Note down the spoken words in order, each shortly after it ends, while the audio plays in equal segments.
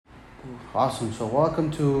Awesome. So welcome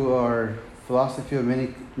to our philosophy of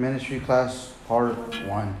ministry class part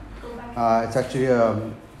 1. It's actually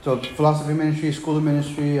so philosophy of ministry, school of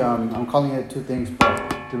ministry. I'm calling it two things,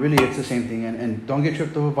 but really it's the same thing. And don't get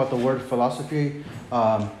tripped up about the word philosophy.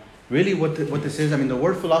 Really, what this is, the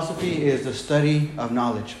word philosophy is the study of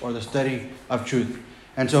knowledge or the study of truth.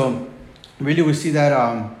 And so, really, we see that.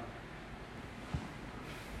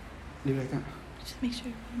 Leave it like that. Just make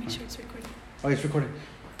sure it's recording. Oh, it's recording.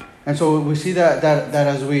 And so we see that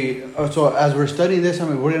as we're studying this,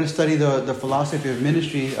 we're going to study the philosophy of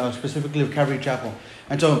ministry, specifically of Calvary Chapel.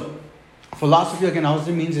 And so, philosophy, again, all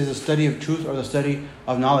it means is a study of truth or the study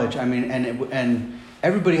of knowledge. And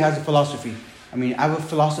everybody has a philosophy. I have a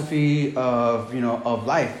philosophy of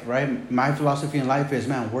life, right? My philosophy in life is,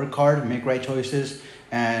 work hard, make right choices,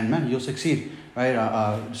 and you'll succeed, right?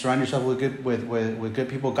 Surround yourself with good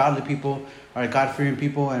people, godly people, all right, God-fearing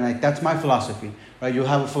people, and that's my philosophy, right? You'll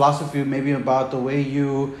have a philosophy maybe about the way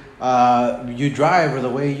you drive, or the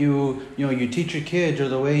way you teach your kids, or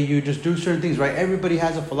the way you just do certain things, right? Everybody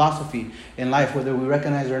has a philosophy in life, whether we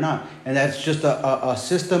recognize it or not, and that's just a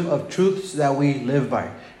system of truths that we live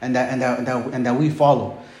by, and that we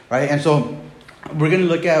follow, right? And so we're going to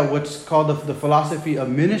look at what's called the philosophy of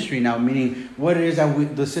ministry now, meaning what it is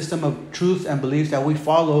that the system of truths and beliefs that we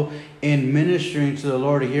follow in ministering to the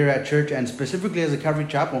Lord here at church, and specifically as a Calvary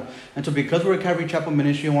Chapel. And so because we're a Calvary Chapel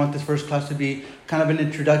ministry, I want this first class to be kind of an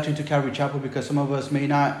introduction to Calvary Chapel, because some of us may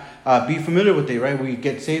not be familiar with it, right? We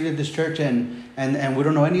get saved at this church and we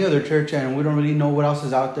don't know any other church, and we don't really know what else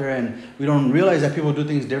is out there, and we don't realize that people do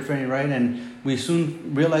things differently, right? And we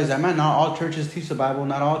soon realize that, not all churches teach the Bible,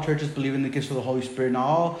 not all churches believe in the gifts of the Holy Spirit, not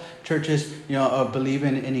all churches, believe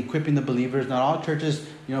in equipping the believers, not all churches,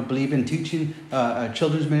 believe in teaching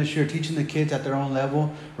children's ministry or teaching the kids at their own level,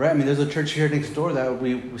 right? There's a church here next door that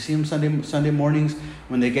we see them Sunday mornings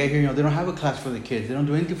when they get here. They don't have a class for the kids. They don't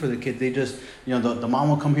do anything for the kids. They just, the mom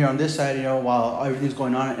will come here on this side, while everything's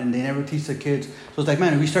going on, and they never teach the kids. So it's like,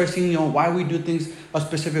 we start seeing, why we do things a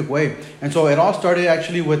specific way. And so it all started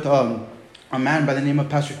actually with a man by the name of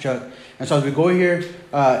Pastor Chuck. And so as we go here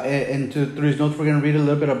through his notes, we're going to read a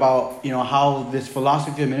little bit about, how this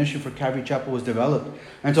philosophy of ministry for Calvary Chapel was developed.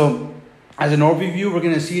 And so as an overview, we're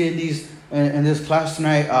going to see in this class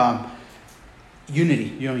tonight,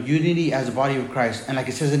 unity, unity as a body of Christ. And like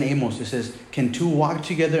it says in Amos, it says, can two walk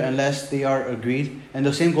together unless they are agreed? And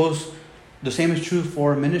the same is true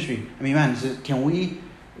for ministry. It says, can we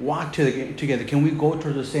walk together? Can we go at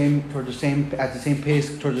the same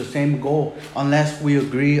pace, towards the same goal, unless we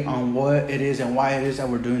agree on what it is and why it is that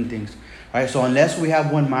we're doing things, right? So unless we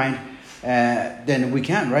have one mind, then we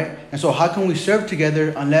can't, right? And so how can we serve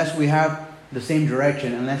together unless we have the same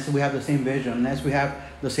direction, unless we have the same vision, unless we have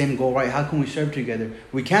the same goal, right? How can we serve together?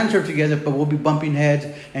 We can serve together, but we'll be bumping heads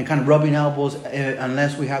and kind of rubbing elbows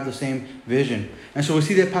unless we have the same vision. And so we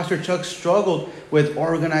see that Pastor Chuck struggled with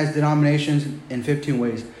organized denominations in 15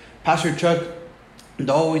 ways. Pastor Chuck,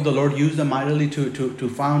 though the Lord used him mightily to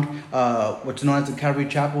found what's known as the Calvary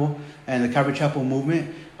Chapel and the Calvary Chapel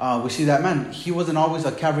movement, we see that, he wasn't always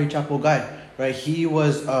a Calvary Chapel guy, right? He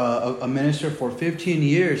was a minister for 15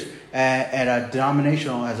 years at a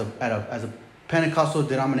denominational, as a Pentecostal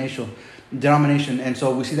denomination. And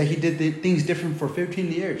so we see that he did things different for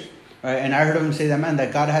 15 years. Right? And I heard him say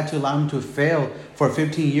that God had to allow him to fail for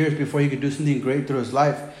 15 years before he could do something great through his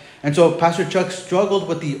life. And so Pastor Chuck struggled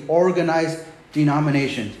with the organized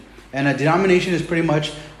denominations. And a denomination is pretty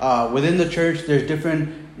much within the church, there's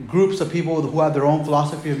different groups of people who have their own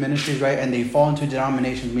philosophy of ministries, right? And they fall into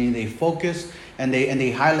denominations, meaning they focus and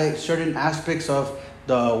they highlight certain aspects of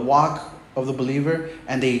the walk of the believer,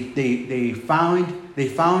 and they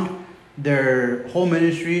found their whole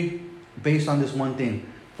ministry based on this one thing.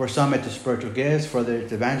 For some, it's spiritual gifts. For others,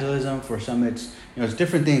 it's evangelism. For some, it's it's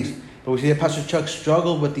different things. But we see that Pastor Chuck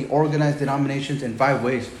struggled with the organized denominations in 5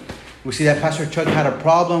 ways. We see that Pastor Chuck had a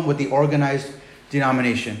problem with the organized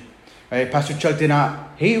denomination. Right? Pastor Chuck did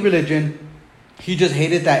not hate religion. He just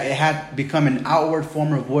hated that it had become an outward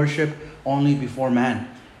form of worship only before man.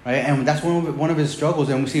 Right? And that's one of his struggles.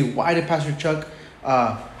 And we see why did Pastor Chuck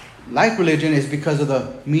like religion is because of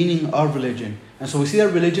the meaning of religion. And so we see that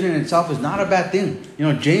religion in itself is not a bad thing.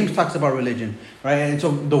 James talks about religion, right? And so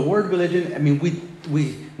the word religion,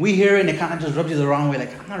 we hear it and it kind of just rubs you the wrong way.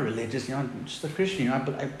 Like, I'm not religious, I'm just a Christian.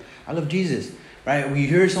 I love Jesus, right? We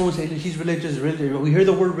hear someone say he's religious. We hear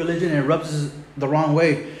the word religion and it rubs us the wrong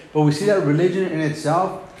way. But we see that religion in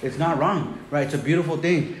itself, it's not wrong, right? It's a beautiful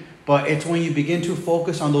thing. But it's when you begin to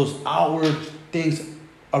focus on those outward things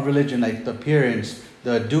of religion, like the appearance,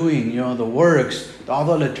 the doing, the works, all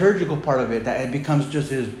the liturgical part of it, that it becomes just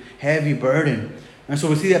this heavy burden. And so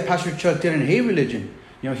we see that Pastor Chuck didn't hate religion.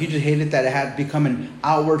 He just hated that it had become an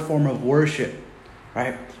outward form of worship,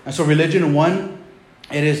 right? And so religion, one,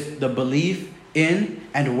 it is the belief in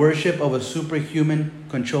and worship of a superhuman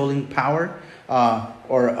controlling power,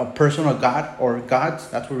 or a personal God or gods.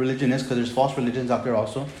 That's what religion is, because there's false religions out there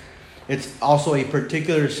also. It's also a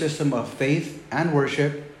particular system of faith and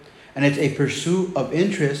worship, and it's a pursuit of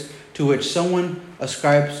interest to which someone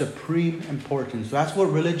ascribes supreme importance. That's what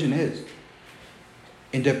religion is,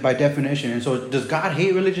 by definition. And so does God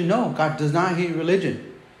hate religion? No, God does not hate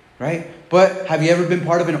religion, right? But have you ever been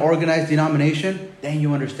part of an organized denomination? Then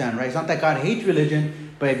you understand, right? It's not that God hates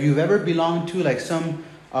religion, but if you've ever belonged to like some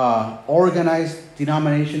organized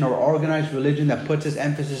denomination or organized religion that puts its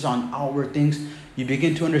emphasis on outward things, you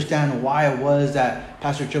begin to understand why it was that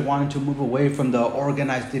Pastor Chuck wanted to move away from the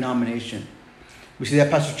organized denomination. We see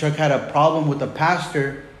that Pastor Chuck had a problem with the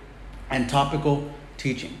pastor and topical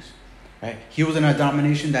teachings. Right? He was in a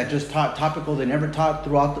denomination that just taught topical. They never taught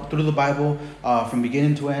through the Bible from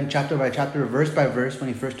beginning to end, chapter by chapter, verse by verse when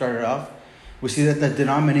he first started off. We see that the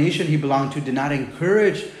denomination he belonged to did not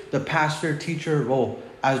encourage the pastor-teacher role,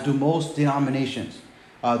 as do most denominations.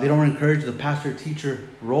 They don't encourage the pastor-teacher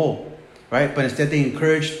role, right? But instead they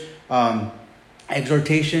encouraged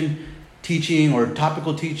exhortation, teaching, or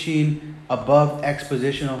topical teaching above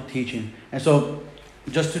expositional teaching. And so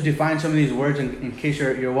just to define some of these words, in case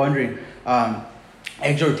you're wondering,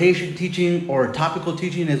 exhortation teaching or topical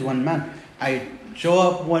teaching is when, I show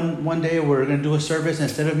up one day, we're going to do a service,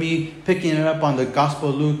 instead of me picking it up on the Gospel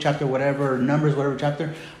of Luke chapter whatever, Numbers whatever chapter,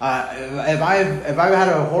 if I've had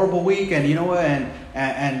a horrible week and I don't know,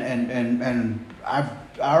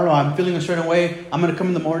 I'm feeling a certain way, I'm going to come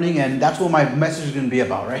in the morning and that's what my message is going to be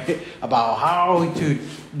about, right? About how to,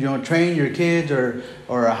 train your kids or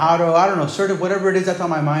how to, I don't know, sort of whatever it is that's on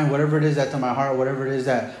my mind, whatever it is that's on my heart, whatever it is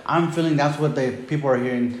that I'm feeling, that's what the people are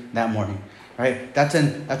hearing that morning, right? That's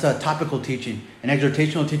a topical teaching. An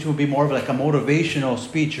exhortational teaching would be more of like a motivational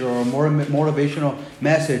speech or a more motivational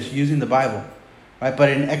message using the Bible, right? But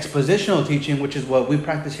in expositional teaching, which is what we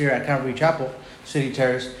practice here at Calvary Chapel, City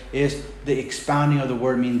Terrace, is the expounding of the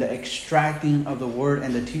word, meaning the extracting of the word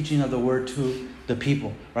and the teaching of the word to the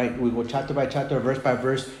people, right? We go chapter by chapter, verse by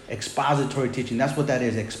verse, expository teaching. That's what that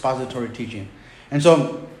is, expository teaching. And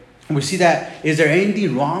so we see that, is there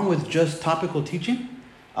anything wrong with just topical teaching?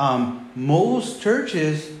 Most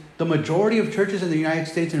churches, the majority of churches in the United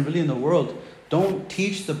States and really in the world, don't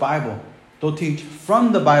teach the Bible. They'll teach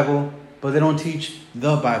from the Bible, but they don't teach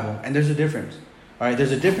the Bible. And there's a difference. All right,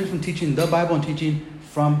 there's a difference from teaching the Bible and teaching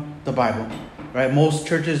from the Bible. Right? Most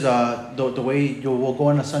churches, the way we'll go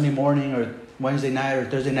on a Sunday morning or Wednesday night or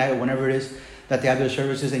Thursday night or whenever it is that they have their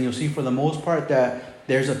services, and you'll see for the most part that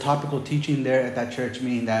there's a topical teaching there at that church,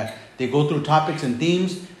 meaning that they go through topics and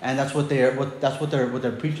themes, and that's what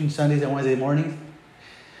they're preaching Sundays and Wednesday mornings.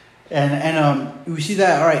 And we see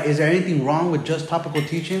that. All right, is there anything wrong with just topical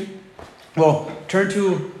teaching? Well, turn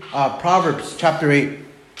to Proverbs chapter 8.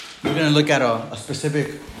 We're going to look at a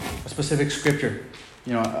specific scripture,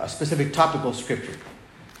 a specific topical scripture.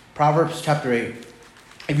 Proverbs chapter 8.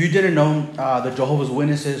 If you didn't know, the Jehovah's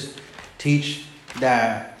Witnesses teach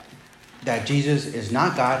that Jesus is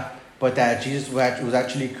not God, but that Jesus was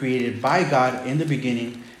actually created by God in the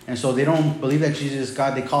beginning. And so they don't believe that Jesus is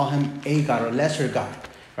God. They call him a God or lesser God,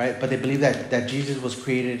 right? But they believe that Jesus was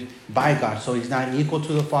created by God. So he's not equal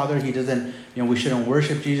to the Father. He doesn't, we shouldn't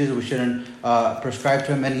worship Jesus. We shouldn't prescribe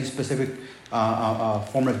to him any specific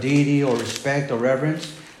form of deity or respect or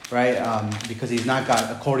reverence, right? Because he's not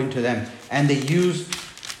God according to them. And they use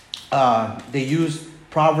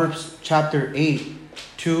Proverbs chapter 8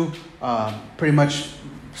 to pretty much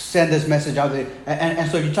send this message out there. And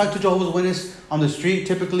so if you talk to Jehovah's Witness on the street,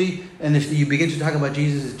 typically, and if you begin to talk about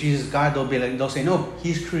Jesus God, they'll say, no,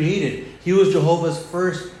 he's created. He was Jehovah's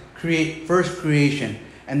first creation.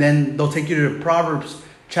 And then they'll take you to Proverbs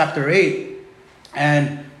chapter 8,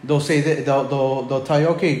 and they'll say that they'll tell you,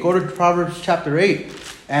 okay, go to Proverbs chapter 8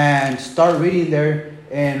 and start reading there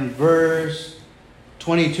in verse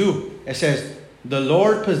 22. It says, the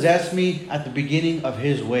Lord possessed me at the beginning of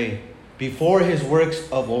his way, before his works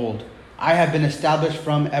of old. I have been established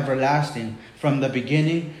from everlasting, from the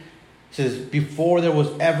beginning. It says, before there was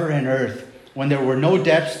ever an earth, when there were no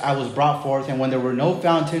depths, I was brought forth, and when there were no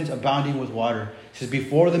fountains abounding with water. It says,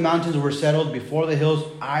 before the mountains were settled, before the hills,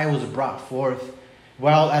 I was brought forth.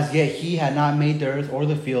 While as yet he had not made the earth or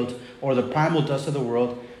the fields or the primal dust of the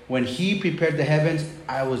world, when he prepared the heavens,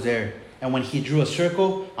 I was there. And when he drew a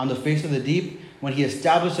circle on the face of the deep, when he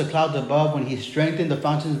established the clouds above, when he strengthened the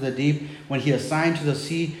fountains of the deep, when he assigned to the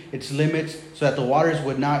sea its limits so that the waters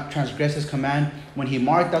would not transgress his command, when he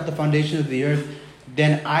marked out the foundation of the earth,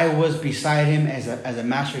 Then I was beside him as a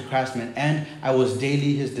master craftsman, and I was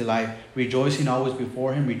daily his delight, rejoicing always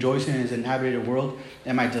before him, rejoicing in his inhabited world,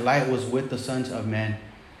 and my delight was with the sons of men.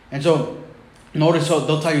 And so, notice, so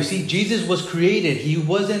they'll tell you, see, Jesus was created. He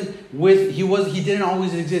didn't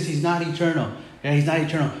always exist. He's not eternal. Yeah, he's not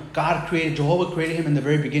eternal. Jehovah created him in the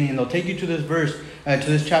very beginning. And they'll take you to this verse, to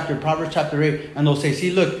this chapter, Proverbs chapter 8, and they'll say,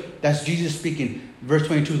 see, look, that's Jesus speaking. Verse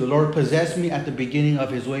 22, the Lord possessed me at the beginning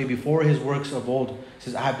of his way, before his works of old. It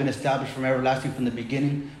says, I have been established from everlasting, from the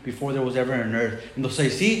beginning, before there was ever an earth. And they'll say,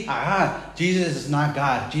 see, Jesus is not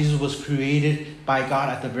God. Jesus was created by God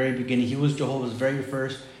at the very beginning. He was Jehovah's very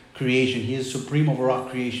first creation. He is supreme over all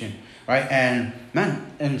creation. Right? And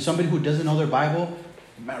man, and somebody who doesn't know their Bible,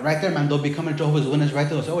 right there, man, they'll become a Jehovah's Witness right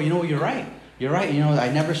there. They'll say, oh, you know what, you're right. You're right. You know,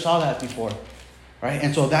 I never saw that before. Right?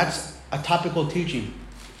 And so that's a topical teaching.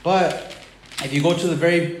 But if you go to the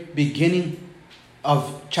very beginning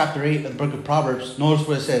of chapter 8 of the book of Proverbs, notice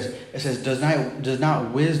what it says. It says, does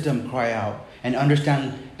not wisdom cry out, and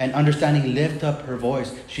understanding lift up her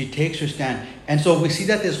voice? She takes her stand. And so we see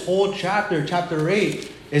that this whole chapter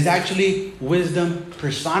 8, is actually wisdom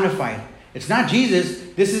personified. It's not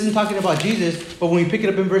Jesus. This isn't talking about Jesus. But when we pick it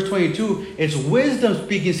up in verse 22, it's wisdom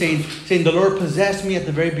speaking, saying the Lord possessed me at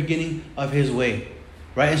the very beginning of his way.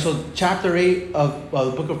 Right? And so chapter 8 of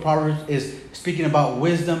the book of Proverbs is speaking about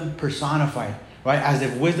wisdom personified. Right? As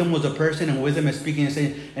if wisdom was a person, and wisdom is speaking and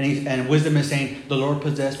saying, and wisdom is saying, the Lord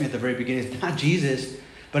possessed me at the very beginning. It's not Jesus.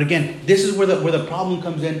 But again, this is where the problem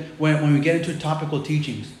comes in when we get into topical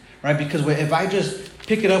teachings. Right? Because if I just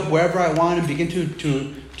pick it up wherever I want and begin to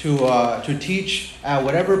teach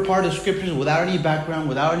whatever part of scriptures without any background,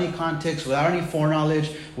 without any context, without any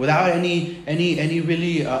foreknowledge, without any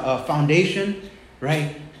really foundation,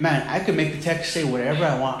 right? Man, I could make the text say whatever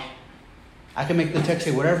I want. I can make the text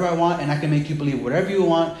say whatever I want, and I can make you believe whatever you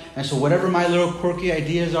want. And so whatever my little quirky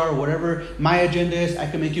ideas are, whatever my agenda is, I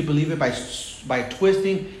can make you believe it by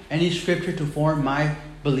twisting any scripture to form my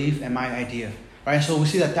belief and my idea. Right? So we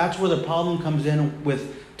see that that's where the problem comes in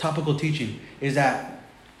with topical teaching, is that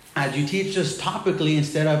as you teach just topically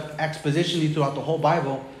instead of expositionally throughout the whole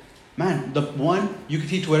Bible, man, you can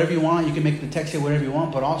teach whatever you want, you can make the text say whatever you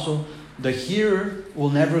want, but also the hearer will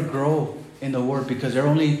never grow in the word, because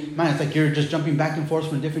it's like you're just jumping back and forth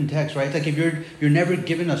from different texts, right? It's like if you're never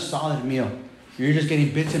given a solid meal. You're just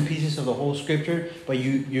getting bits and pieces of the whole scripture, but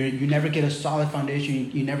you never get a solid foundation.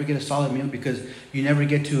 You never get a solid meal, because you never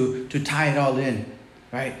get to tie it all in,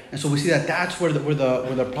 right? And so we see that that's where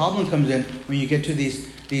the problem comes in when you get to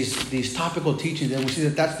these topical teachings, and we see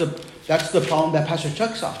that that's the problem that Pastor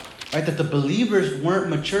Chuck saw, right? That the believers weren't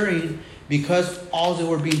maturing because all they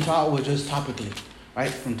were being taught was just topically, right?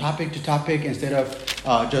 From topic to topic, instead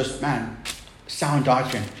of just sound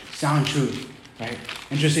doctrine, sound truth, right?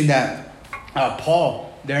 Interesting that.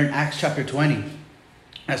 Paul, there in Acts chapter 20,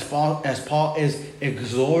 as Paul is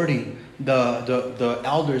exhorting the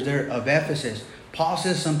elders there of Ephesus, Paul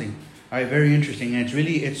says something, all right, very interesting, and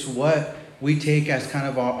it's what we take as kind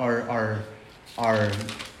of our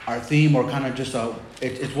theme, or kind of just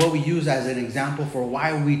it's what we use as an example for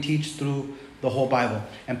why we teach through the whole Bible.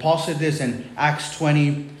 And Paul said this in Acts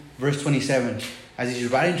 20, verse 27, as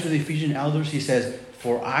he's writing to the Ephesian elders. He says,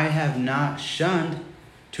 "For I have not shunned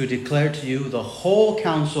to declare to you the whole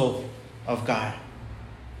counsel of God."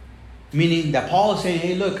 Meaning that Paul is saying,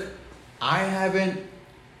 hey, look, I haven't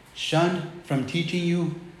shunned from teaching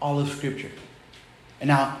you all of Scripture. And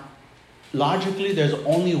now, logically, there's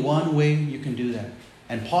only one way you can do that.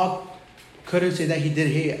 And Paul couldn't say that he did,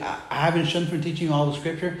 hey, I haven't shunned from teaching you all of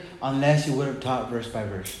Scripture, unless he would have taught verse by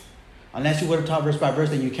verse. Unless he would have taught verse by verse,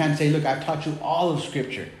 then you can't say, look, I've taught you all of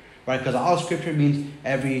Scripture. Right? Because all of Scripture means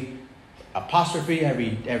every apostrophe,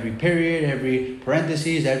 every period, every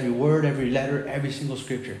parentheses, every word, every letter, every single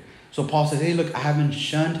scripture. So Paul says, hey, look, I haven't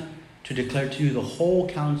shunned to declare to you the whole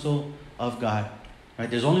counsel of God. Right?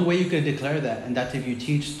 There's only way you could declare that, and that's if you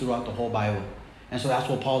teach throughout the whole Bible. And so that's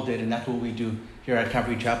what Paul did, and that's what we do here at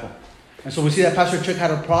Calvary Chapel. And so we see that Pastor Chuck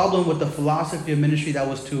had a problem with the philosophy of ministry that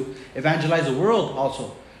was to evangelize the world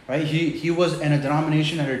also. Right? He was in a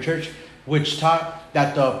denomination at a church which taught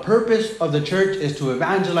that the purpose of the church is to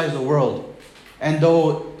evangelize the world. And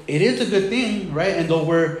though it is a good thing, right? And though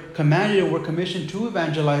we're commanded and we're commissioned to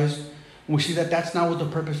evangelize, we see that that's not what the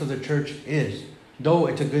purpose of the church is. Though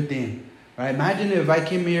it's a good thing, right? Imagine if I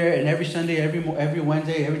came here and every Sunday, every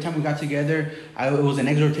Wednesday, every time we got together, it was an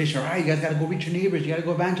exhortation. All right, you guys got to go reach your neighbors. You got to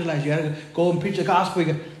go evangelize. You got to go and preach the gospel.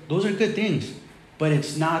 Those are good things. But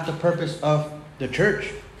it's not the purpose of the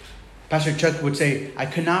church. Pastor Chuck would say, I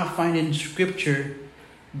could not find in Scripture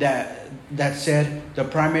that said the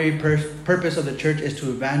primary purpose of the church is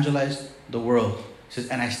to evangelize the world. It says,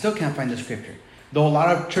 and I still can't find the scripture. Though a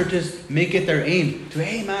lot of churches make it their aim to,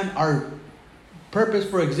 hey man, our purpose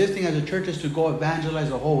for existing as a church is to go evangelize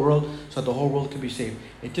the whole world so that the whole world can be saved.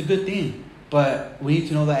 It's a good thing, but we need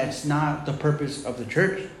to know that it's not the purpose of the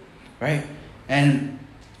church, right? And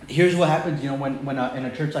here's what happens, when in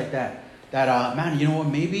a church like that, man, you know what,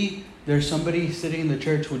 maybe there's somebody sitting in the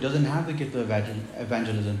church who doesn't have the gift of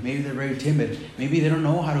evangelism. Maybe they're very timid. Maybe they don't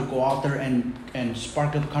know how to go out there and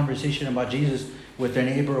spark up a conversation about Jesus with their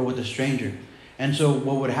neighbor or with a stranger. And so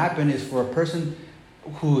what would happen is for a person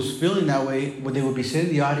who's feeling that way, when they would be sitting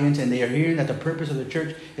in the audience and they are hearing that the purpose of the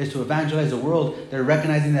church is to evangelize the world, they're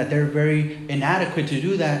recognizing that they're very inadequate to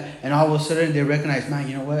do that. And all of a sudden they recognize, man,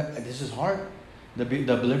 you know what, this is hard. The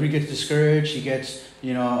believer gets discouraged. He gets,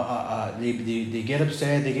 they get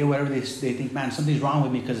upset. They get whatever they think, man, something's wrong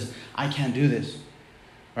with me because I can't do this,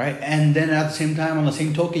 right? And then at the same time, on the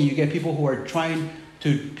same token, you get people who are trying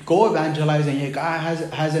to go evangelize, and yet God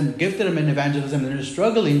hasn't gifted them in evangelism, and they're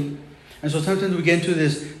struggling. And so sometimes we get into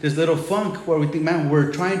this little funk where we think, man,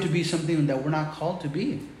 we're trying to be something that we're not called to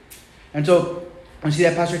be. And so we see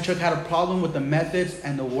that Pastor Chuck had a problem with the methods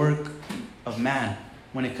and the work of man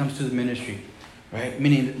when it comes to the ministry. Right?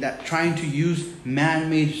 Meaning that trying to use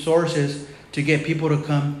man-made sources to get people to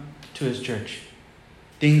come to his church.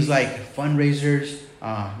 Things like fundraisers,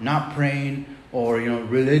 not praying, or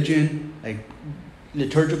religion, like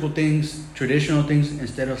liturgical things, traditional things,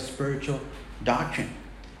 instead of spiritual doctrine.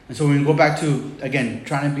 And so when we go back to, again,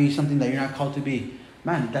 trying to be something that you're not called to be,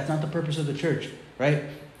 man, that's not the purpose of the church, right?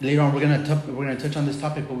 Later on, we're gonna touch on this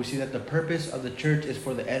topic, but we see that the purpose of the church is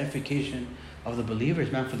for the edification of the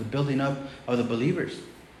believers, man, for the building up of the believers.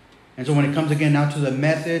 And so when it comes again now to the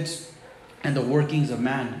methods and the workings of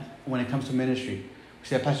man when it comes to ministry, we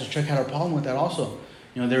see that Pastor Chuck had a problem with that also.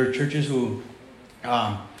 There are churches who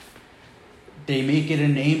they make it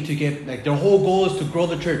an aim to get, like, their whole goal is to grow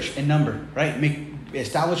the church in number, right?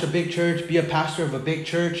 Establish a big church, be a pastor of a big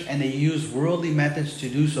church, and they use worldly methods to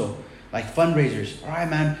do so. Like fundraisers. All right,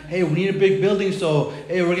 man. Hey, we need a big building, so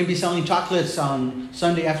hey, we're gonna be selling chocolates on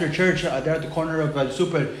Sunday after church there at the corner of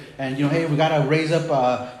Super. And hey, we gotta raise up.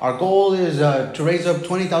 Our goal is to raise up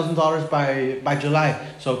 $20,000 by July.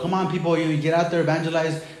 So come on, people, you get out there,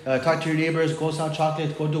 evangelize, talk to your neighbors, go sell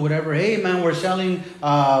chocolates, go do whatever. Hey, man, we're selling.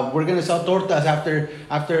 We're gonna sell tortas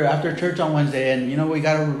after church on Wednesday, and we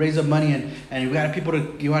gotta raise up money and we gotta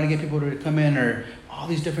get people to come in, or all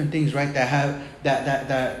these different things, right?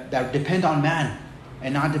 That depend on man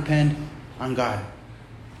and not depend on God.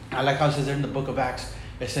 I like how it says there in the book of Acts.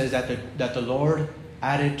 It says that the Lord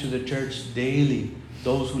added to the church daily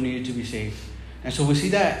those who needed to be saved. And so we see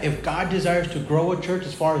that if God desires to grow a church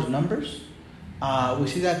as far as numbers, we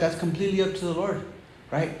see that that's completely up to the Lord,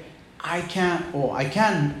 right? I can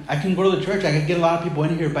grow the church. I can get a lot of people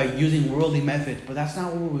in here by using worldly methods, but that's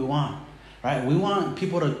not what we want. Right? We want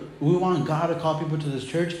God to call people to this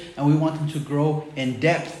church, and we want them to grow in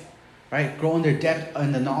depth, right? Grow in their depth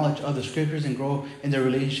and the knowledge of the scriptures, and grow in their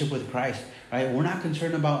relationship with Christ, right? We're not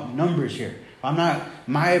concerned about numbers here. I'm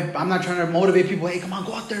not trying to motivate people. Hey, come on,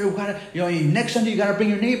 go out there. We gotta, next Sunday you gotta bring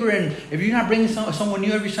your neighbor in. If you're not bringing someone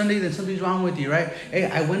new every Sunday, then something's wrong with you, right? Hey,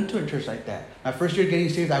 I went to a church like that. My first year getting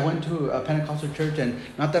saved, I went to a Pentecostal church, and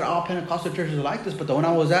not that all Pentecostal churches are like this, but the one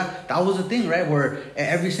I was at, that was the thing, right? Where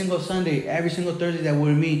every single Sunday, every single Thursday that we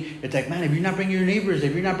would meet, it's like, man, if you're not bringing your neighbors,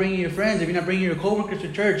 if you're not bringing your friends, if you're not bringing your coworkers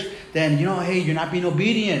to church, then hey, you're not being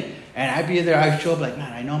obedient. And I'd be there, I'd show up like,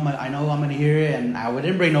 man, I know I'm going to hear it, and I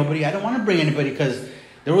wouldn't bring nobody. I don't want to bring anybody because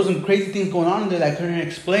there was some crazy things going on in there that I couldn't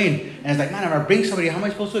explain. And it's like, man, if I bring somebody, how am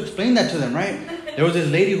I supposed to explain that to them, right? There was this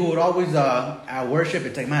lady who would always, at worship,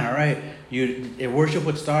 it's like, man, all right, worship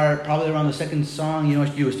would start probably around the second song, you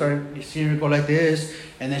would start seeing her go like this,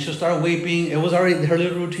 and then she'll start weeping. It was already her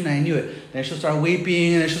little routine, I knew it. Then she'll start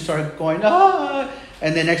weeping, and then she'll start going, ah.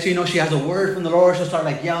 And then next thing you know, she has a word from the Lord. She'll start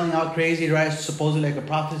like yelling out crazy, right? Supposedly like a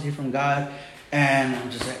prophecy from God. And I'm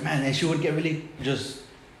just like, man, and she would get really just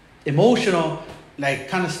emotional, like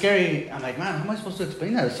kind of scary. I'm like, man, how am I supposed to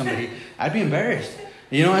explain that to somebody? I'd be embarrassed.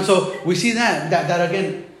 And so we see that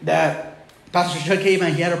again, that Pastor Chuck came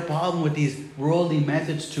and he had a problem with these worldly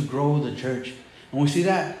methods to grow the church. And we see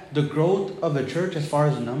that the growth of the church as far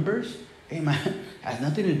as numbers, hey man, has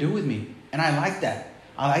nothing to do with me. And I like that.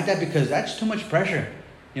 I like that because that's too much pressure.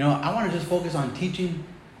 I want to just focus on teaching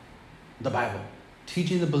the Bible,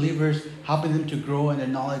 teaching the believers, helping them to grow in their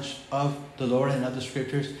knowledge of the Lord and of the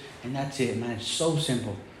scriptures. And that's it, man. It's so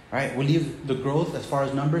simple, right? We leave the growth as far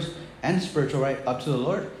as numbers and spiritual, right, up to the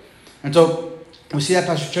Lord. And so we see that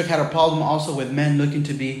Pastor Chuck had a problem also with men looking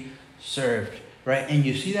to be served, right? And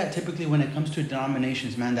you see that typically when it comes to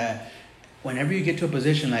denominations, man, that whenever you get to a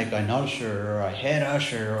position like an usher or a head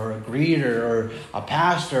usher or a greeter or a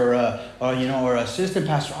pastor or assistant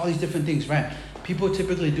pastor, all these different things, right? People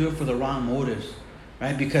typically do it for the wrong motives,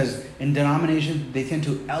 right? Because in denomination, they tend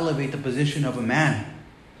to elevate the position of a man.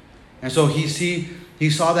 And so he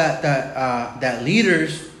saw that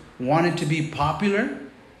leaders wanted to be popular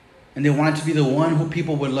and they wanted to be the one who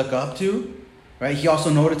people would look up to, right? He also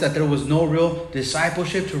noticed that there was no real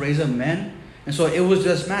discipleship to raise up men. And so it was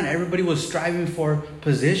just, man, everybody was striving for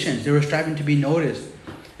positions. They were striving to be noticed.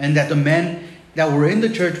 And that the men that were in the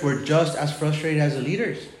church were just as frustrated as the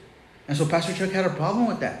leaders. And so Pastor Chuck had a problem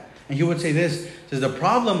with that. And he would say this, says the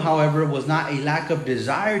problem, however, was not a lack of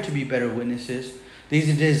desire to be better witnesses. They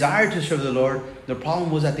desired to serve the Lord. The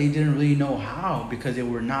problem was that they didn't really know how because they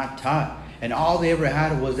were not taught. And all they ever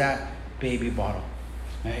had was that baby bottle,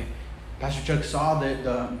 right? Pastor Chuck saw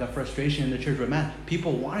the frustration in the church where, man,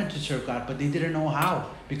 people wanted to serve God, but they didn't know how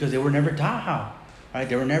because they were never taught how, right?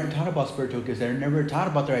 They were never taught about spiritual gifts. They were never taught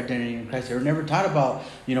about their identity in Christ. They were never taught about,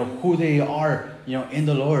 who they are, in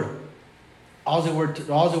the Lord. All they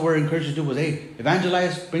were encouraged to do was, hey,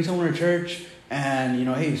 evangelize, bring someone to church, and,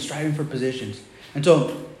 hey, striving for positions. And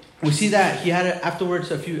so we see that he had after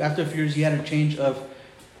a few years, he had a change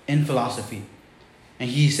in philosophy. And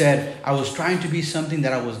he said, I was trying to be something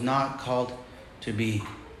that I was not called to be.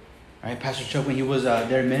 Right? Pastor Chuck, when he was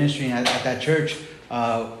there ministering at that church,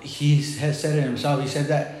 he has said it himself. He said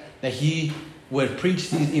that he would preach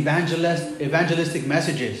these evangelistic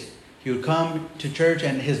messages. He would come to church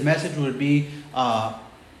and his message would be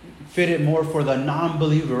fitted more for the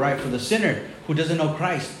non-believer, right? For the sinner who doesn't know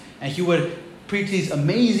Christ. And he would preach these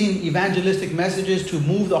amazing evangelistic messages to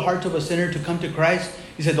move the heart of a sinner to come to Christ.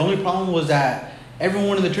 He said the only problem was that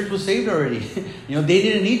everyone in the church was saved already. They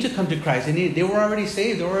didn't need to come to Christ. They were already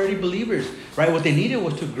saved. They were already believers, right? What they needed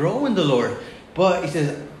was to grow in the Lord. But he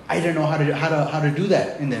says, I didn't know how to do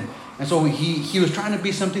that in them. And so he was trying to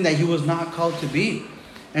be something that he was not called to be.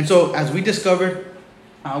 And so as we discovered,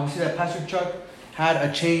 we see that Pastor Chuck had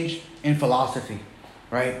a change in philosophy,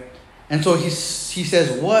 right? And so he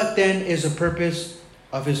says, what then is the purpose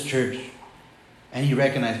of his church? And he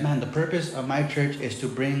recognized, man, the purpose of my church is to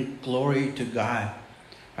bring glory to God,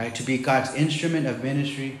 right? To be God's instrument of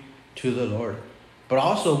ministry to the Lord. But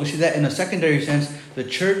also, we see that in a secondary sense, the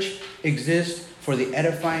church exists for the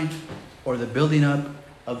edifying or the building up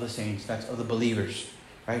of the saints, that's of the believers,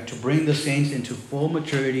 right? To bring the saints into full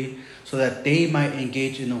maturity so that they might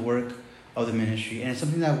engage in the work of the ministry. And it's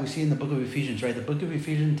something that we see in the book of Ephesians, right? The book of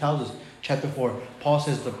Ephesians tells us, chapter 4, Paul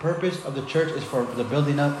says the purpose of the church is for the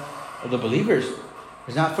building up of the believers.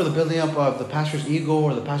 It's not for the building up of the pastor's ego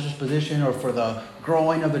or the pastor's position or for the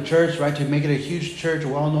growing of the church, right? To make it a huge church,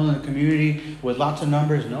 well known in the community with lots of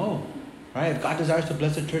numbers. No, right? If God desires to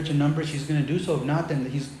bless the church in numbers, He's going to do so. If not, then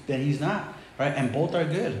He's not, right? And both are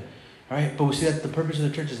good, right? But we see that the purpose of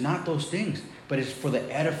the church is not those things, but it's for the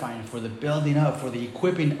edifying, for the building up, for the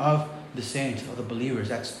equipping of the saints, of the believers.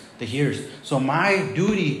 That's the hearers. So my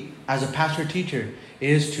duty as a pastor teacher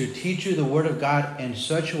is to teach you the Word of God in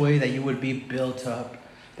such a way that you would be built up,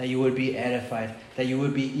 that you would be edified, that you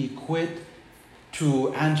would be equipped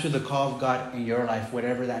to answer the call of God in your life,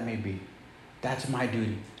 whatever that may be. That's my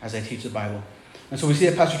duty as I teach the Bible. And so we see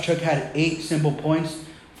that Pastor Chuck had 8 simple points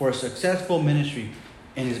for a successful ministry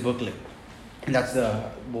in his booklet. And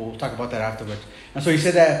we'll talk about that afterwards. And so he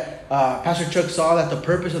said that Pastor Chuck saw that the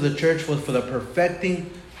purpose of the church was for the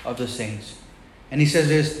perfecting of the saints. And he says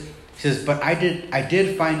this, he says, but I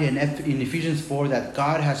did find in Ephesians 4 that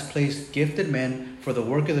God has placed gifted men for the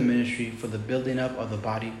work of the ministry, for the building up of the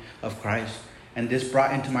body of Christ. And this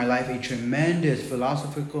brought into my life a tremendous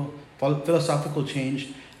philosophical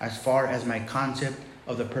change as far as my concept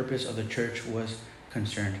of the purpose of the church was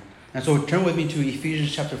concerned. And so turn with me to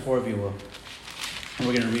Ephesians chapter 4, if you will. And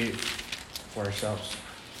we're going to read it for ourselves.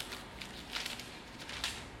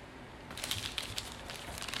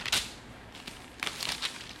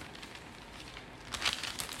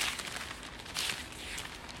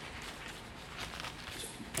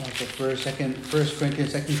 So First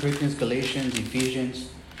Corinthians, 2 Corinthians, Galatians, Ephesians.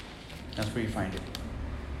 That's where you find it.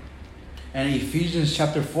 And in Ephesians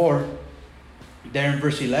chapter 4, there in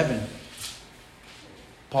verse 11,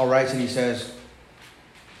 Paul writes and he says,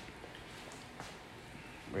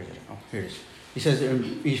 where is it? Oh, here it is. He says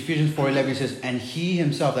in Ephesians 4:11, he says, and he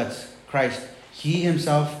himself, that's Christ, he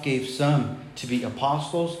himself gave some to be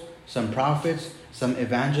apostles, some prophets, some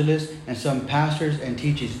evangelists, and some pastors and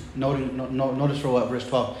teachers. Notice for what? Verse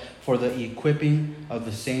 12. For the equipping of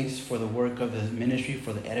the saints, for the work of the ministry,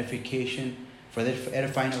 for the edification, for the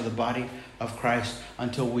edifying of the body of Christ,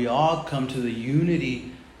 until we all come to the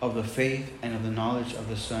unity of the faith and of the knowledge of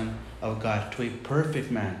the Son of God, to a perfect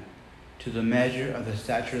man, to the measure of the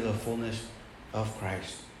stature of the fullness of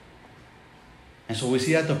Christ. And so we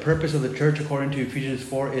see that the purpose of the church, according to Ephesians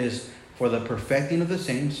 4, is for the perfecting of the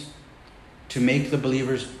saints, to make the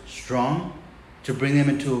believers strong, to bring them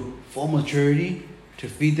into full maturity, to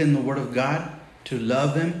feed them the Word of God, to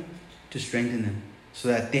love them, to strengthen them, so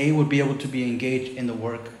that they would be able to be engaged in the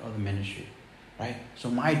work of the ministry, right? So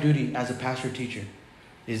my duty as a pastor teacher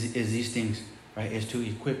is these things, right? Is to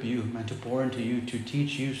equip you, man, to pour into you, to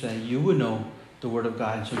teach you so that you would know the Word of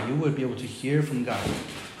God, and so you would be able to hear from God,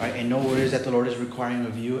 right? And know what it is that the Lord is requiring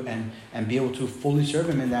of you, and be able to fully serve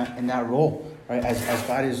Him in that role, right? As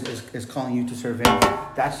God is calling you to serve Him.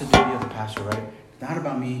 That's the duty of the pastor, right? It's not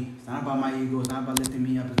about me. It's not about my ego. It's not about lifting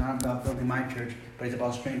me up. It's not about building my church, but it's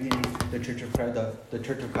about strengthening the church of Christ, the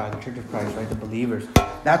church of God, the church of Christ, right? The believers.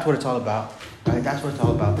 That's what it's all about, right? That's what it's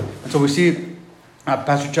all about. And so we see,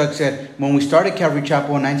 Pastor Chuck said, when we started Calvary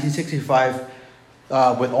Chapel in 1965,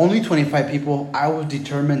 with only 25 people, I was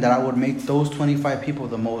determined that I would make those 25 people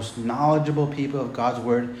the most knowledgeable people of God's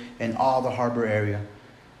Word in all the Harbor area.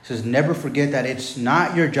 He says, never forget that it's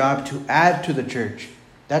not your job to add to the church.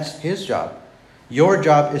 That's His job. Your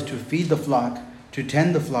job is to feed the flock, to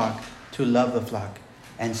tend the flock, to love the flock,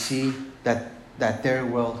 and see that they're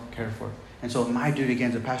well cared for. And so my duty again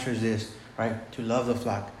as a pastor is this, right? To love the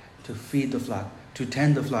flock, to feed the flock, to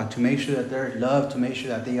tend the flock, to make sure that they're loved, to make sure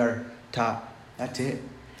that they are taught. That's it.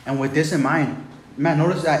 And with this in mind, man,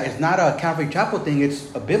 notice that it's not a Calvary Chapel thing,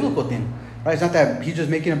 it's a biblical thing. Right? It's not that he's just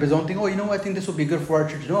making up his own thing. Oh, you know what? I think this will be good for our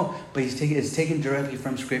church. No, but it's taken directly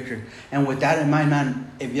from Scripture. And with that in mind,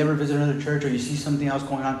 man, if you ever visit another church or you see something else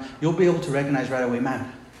going on, you'll be able to recognize right away,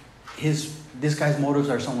 man, this guy's motives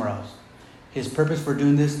are somewhere else. His purpose for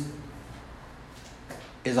doing this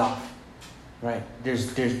is off. Right?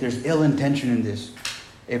 There's ill intention in this.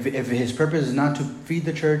 If his purpose is not to feed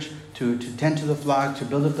the church, to tend to the flock, to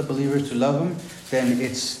build up the believers, to love them, then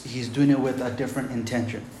he's doing it with a different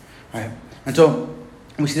intention. Right? And so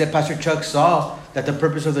we see that Pastor Chuck saw that the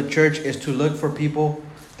purpose of the church is to look for people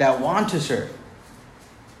that want to serve.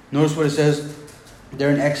 Notice what it says there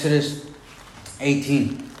in Exodus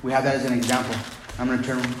 18. We have that as an example. I'm going to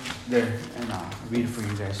turn there and read it for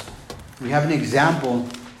you guys. We have an example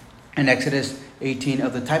in Exodus 18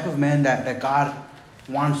 of the type of men that God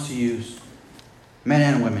wants to use, men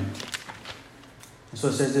and women. And so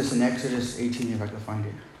it says this in Exodus 18, if I can find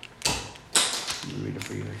it. Let me read it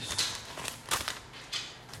for you guys.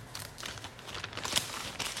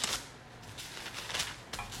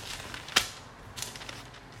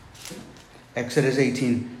 Exodus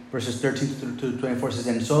 18, verses 13 to 24 says,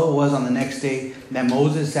 and so it was on the next day that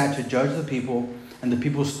Moses sat to judge the people, and the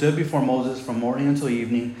people stood before Moses from morning until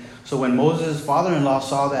evening. So when Moses' father-in-law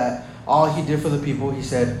saw that all he did for the people, he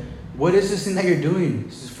said, what is this thing that you're doing?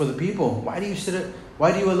 This is for the people. Why do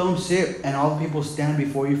you alone sit, and all the people stand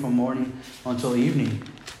before you from morning until evening?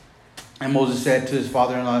 And Moses said to his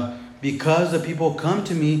father-in-law, because the people come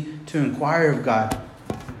to me to inquire of God.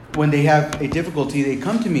 When they have a difficulty, they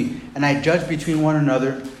come to me, and I judge between one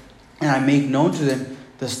another, and I make known to them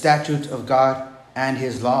the statutes of God and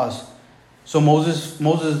His laws. So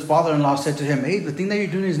Moses' father-in-law said to him, hey, the thing that you're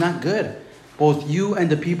doing is not good. Both you and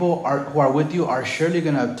the people who are with you are surely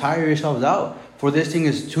going to tire yourselves out, for this thing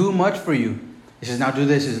is too much for you. He says, now do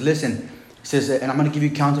this. He says, listen. He says, and I'm going to give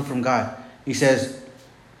you counsel from God. He says,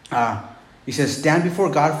 stand before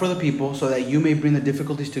God for the people, so that you may bring the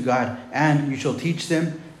difficulties to God, and you shall teach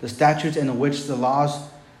them the statutes and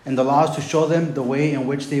the laws to show them the way in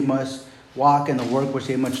which they must walk and the work which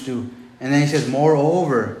they must do. And then he says,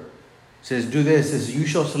 moreover, he says, do this. He says, you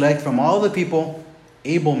shall select from all the people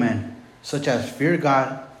able men, such as fear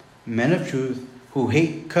God, men of truth, who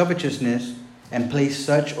hate covetousness, and place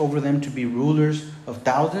such over them to be rulers of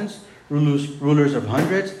thousands, rulers of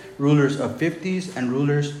hundreds, rulers of 50s, and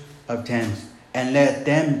rulers of 10s. And let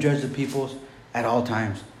them judge the peoples at all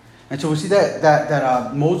times. And so we see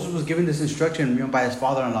that Moses was given this instruction by his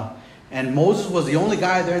father-in-law. And Moses was the only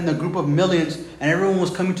guy there in the group of millions, and everyone was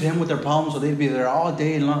coming to him with their problems, so they'd be there all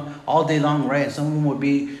day long, right? And some of them would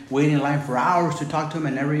be waiting in line for hours to talk to him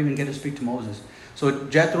and never even get to speak to Moses. So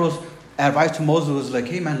Jethro's advice to Moses was like,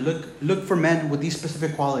 hey man, look for men with these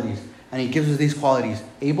specific qualities. And he gives us these qualities.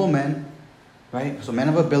 Able men, right? So men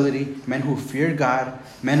of ability, men who fear God,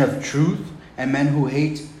 men of truth, and men who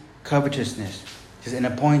hate covetousness. He says, and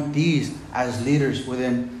appoint these as leaders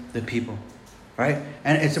within the people. Right?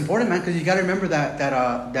 And it's important, man, because you got to remember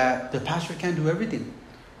that the pastor can't do everything.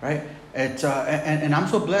 Right? It's and I'm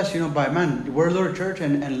so blessed, by, man, we're a little church,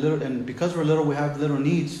 and because we're little, we have little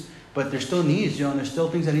needs. But there's still needs, and there's still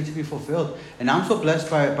things that need to be fulfilled. And I'm so blessed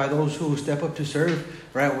by those who step up to serve,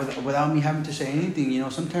 right, without me having to say anything.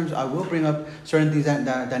 Sometimes I will bring up certain things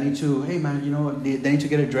that need to, hey man, they need to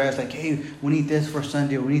get addressed. Like, hey, we need this for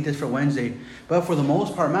Sunday, we need this for Wednesday. But for the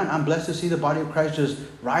most part, man, I'm blessed to see the body of Christ just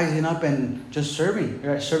rising up and just serving,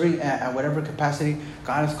 right? Serving at whatever capacity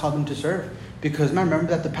God has called them to serve. Because, man,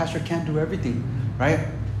 remember that the pastor can't do everything, right?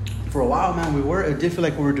 For a while, man, it did feel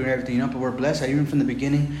like we were doing everything, but we're blessed that even from the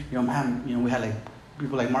beginning, man, we had like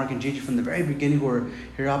people like Mark and Gigi from the very beginning who were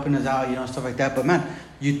here helping us out, stuff like that. But man,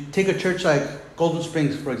 you take a church like Golden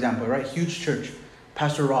Springs, for example, right? Huge church,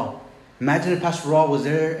 Pastor Raw. Imagine if Pastor Raw was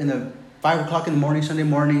there in the 5 o'clock in the morning, Sunday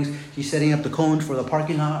mornings. He's setting up the cones for the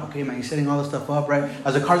parking lot. Okay, man, he's setting all this stuff up, right?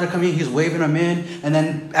 As the cars are coming in, he's waving them in. And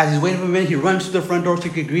then as he's waving them in, he runs to the front door so he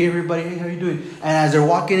can greet everybody. Hey, how you doing? And as they're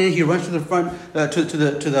walking in, he runs to the front, to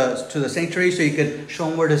the sanctuary so he could show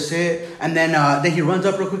them where to sit. And then he runs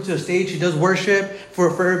up real quick to the stage. He does worship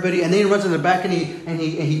for everybody. And then he runs to the back and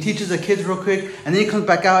he teaches the kids real quick. And then he comes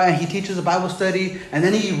back out and he teaches a Bible study. And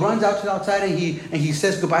then he runs out to the outside and he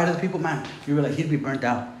says goodbye to the people. Man, you were like, he'd be burnt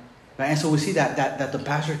out. Right? And so we see that the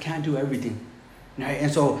pastor can't do everything, right?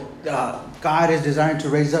 And so God is desiring to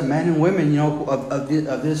raise up men and women,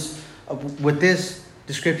 with this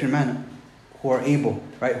description, man, who are able,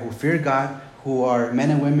 right? Who fear God, who are men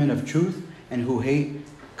and women of truth, and who hate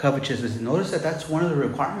covetousness. Notice that that's one of the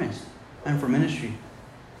requirements, and for ministry,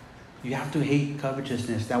 you have to hate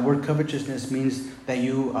covetousness. That word covetousness means that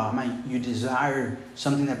you desire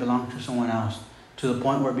something that belongs to someone else to the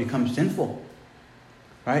point where it becomes sinful.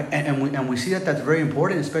 Right? And we see that that's very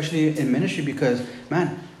important, especially in ministry, because,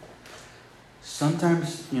 man,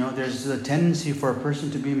 sometimes, there's a tendency for a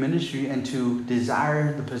person to be in ministry and to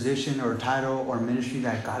desire the position or title or ministry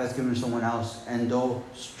that God has given someone else. And they'll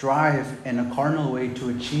strive in a carnal way to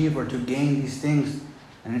achieve or to gain these things.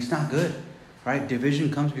 And it's not good, right?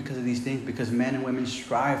 Division comes because of these things, because men and women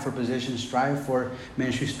strive for position, strive for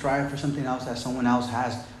ministry, strive for something else that someone else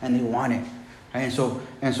has, and they want it. And so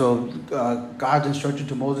God's instruction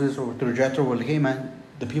to Moses or through Jethro were like, hey man,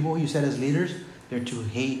 the people you set as leaders, they're to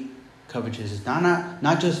hate covetousness.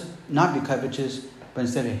 Not just not be covetous, but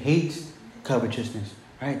instead hate covetousness.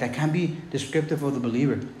 Right? That can be descriptive of the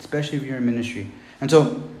believer, especially if you're in ministry. And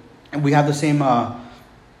so we have the same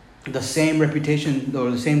reputation,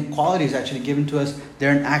 or the same qualities actually given to us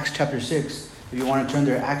there in Acts chapter 6. If you want to turn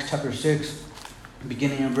there, Acts chapter 6,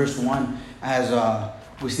 beginning in verse 1, as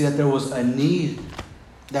we see that there was a need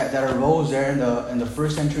that arose there in the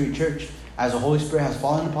first century church. As the Holy Spirit has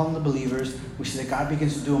fallen upon the believers, we see that God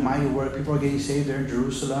begins to do a mighty work. People are getting saved there in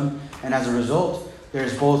Jerusalem. And as a result,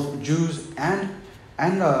 there's both Jews and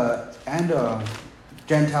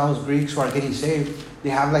Gentiles, Greeks who are getting saved.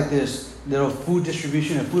 They have like this little food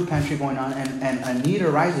distribution, a food pantry going on, and a need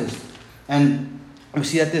arises. And we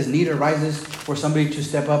see that this need arises for somebody to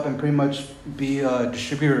step up and pretty much be a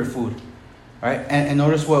distributor of food. Right? And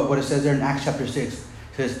notice what it says there in Acts chapter 6. It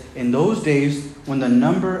says, in those days, when the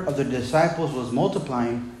number of the disciples was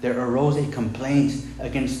multiplying, there arose a complaint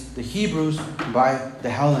against the Hebrews by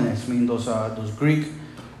the Hellenists, meaning those Greek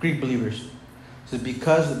believers. It says,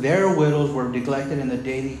 because their widows were neglected in the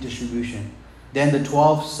daily distribution. Then the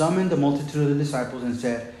 12 summoned the multitude of the disciples and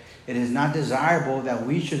said, it is not desirable that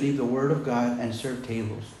we should leave the word of God and serve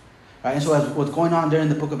tables. Right? And so what's going on there in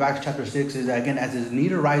the book of Acts chapter 6 is that, again, as this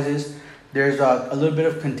need arises, there's a little bit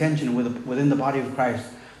of contention within the body of Christ.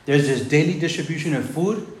 There's this daily distribution of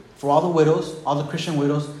food for all the widows, all the Christian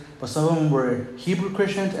widows, but some of them were Hebrew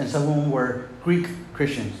Christians and some of them were Greek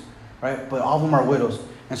Christians, right? But all of them are widows.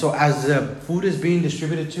 And so as the food is being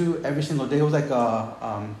distributed to every single day, it was like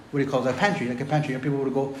a pantry, like a pantry. People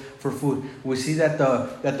would go for food. We see that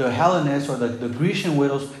the Hellenists or the Grecian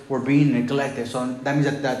widows were being neglected. So that means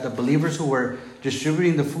that the believers who were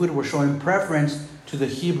distributing the food were showing preference to the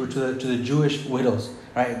Hebrew, to the Jewish widows,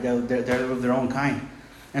 right? They're of their own kind.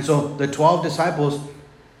 And so the 12 disciples,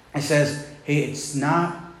 it says, hey, it's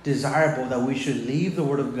not desirable that we should leave the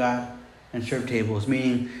word of God and serve tables.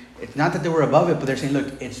 Meaning, it's not that they were above it, but they're saying,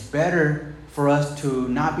 look, it's better for us to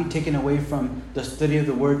not be taken away from the study of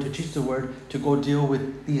the word, to teach the word, to go deal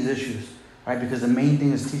with these issues, right? Because the main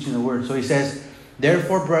thing is teaching the word. So he says,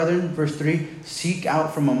 therefore, brethren, verse 3, seek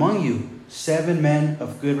out from among you 7 men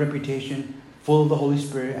of good reputation, full of the Holy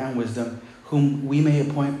Spirit and wisdom, whom we may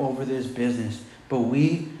appoint over this business. But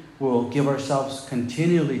we will give ourselves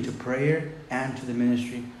continually to prayer and to the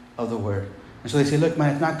ministry of the word. And so they say, look,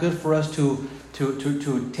 man, it's not good for us to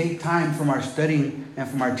take time from our studying and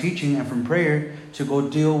from our teaching and from prayer to go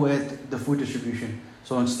deal with the food distribution.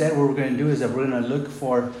 So instead, what we're going to do is that we're going to look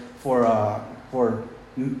for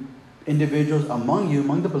individuals among you,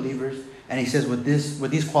 among the believers, and he says with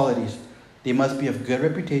these qualities, they must be of good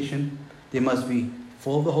reputation, they must be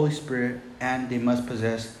full of the Holy Spirit, and they must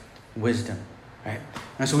possess wisdom. Right?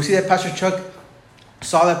 And so we see that Pastor Chuck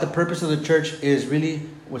saw that the purpose of the church is really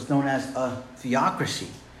what's known as a theocracy.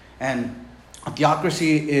 And a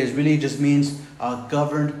theocracy is really just means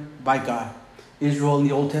governed by God. Israel in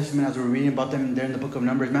the Old Testament, as we're reading about them there in the book of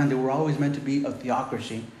Numbers, man, they were always meant to be a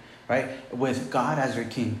theocracy, right? With God as their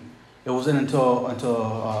king. It wasn't until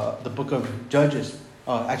the book of Judges,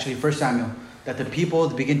 actually 1 Samuel, that the people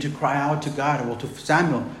begin to cry out to God, well, to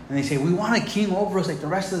Samuel, and they say, we want a king over us like the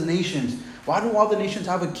rest of the nations. Why do all the nations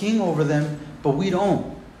have a king over them, but we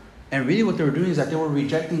don't? And really what they were doing is that they were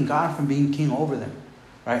rejecting God from being king over them.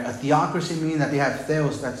 Right? A theocracy meaning that they have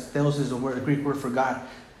theos. Theos is the Greek word for God.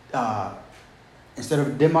 Instead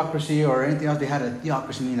of democracy or anything else, they had a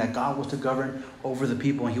theocracy, meaning that God was to govern over the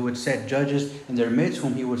people. And he would set judges in their midst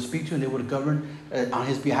whom he would speak to, and they would govern on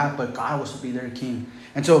his behalf, but God was to be their king.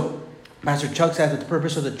 And so Pastor Chuck says that the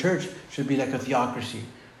purpose of the church should be like a theocracy.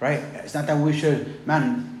 Right? It's not that we should,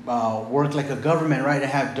 work like a government, right,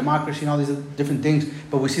 and have democracy and all these different things.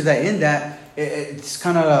 But we see that in that, it's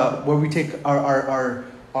kind of where we take our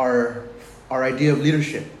idea of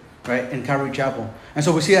leadership, right, in Calvary Chapel. And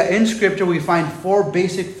so we see that in Scripture we find 4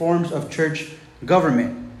 basic forms of church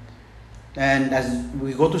government. And as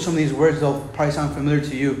we go through some of these words, they'll probably sound familiar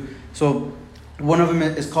to you. So one of them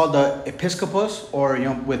is called the episcopos, or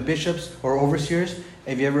with bishops or overseers.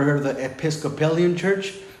 Have you ever heard of the Episcopalian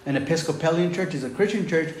church? An Episcopalian church is a Christian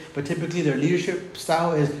church, but typically their leadership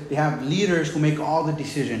style is they have leaders who make all the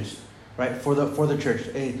decisions, right, for the church.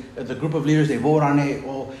 The group of leaders, they vote on it.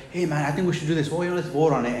 Well, hey man, I think we should do this. Well, let's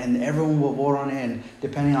vote on it, and everyone will vote on it. And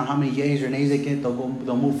depending on how many yeas or nays they get, they'll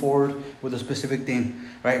move forward with a specific thing,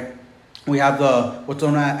 right? We have what's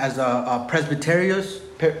known as a presbyteros,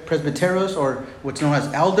 or what's known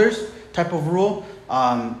as elders type of rule,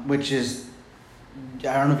 which is,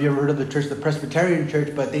 I don't know if you ever heard of the Presbyterian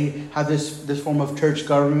church, but they have this form of church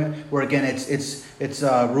government where, again, it's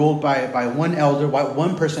ruled by one elder,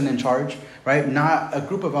 one person in charge, right? Not a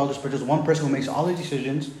group of elders, but just one person who makes all the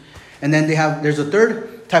decisions. And then there's a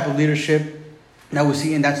third type of leadership that we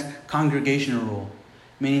see, and that's congregational rule,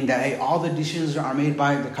 meaning that all the decisions are made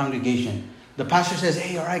by the congregation. The pastor says,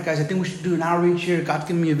 hey, all right, guys, I think we should do an outreach here. God's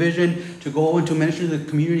given me a vision to go into ministry to the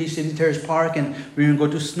community, City Terrace Park, and we're going to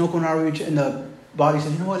go to Snow Cone outreach. And the body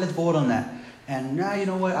says, you know what, let's vote on that. And now, you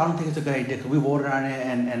know what, I don't think it's a good idea because we voted on it,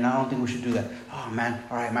 and I don't think we should do that. Oh, man,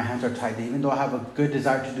 all right, my hands are tied. Even though I have a good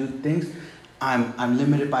desire to do things, I'm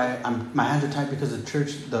limited by, my hands are tied because the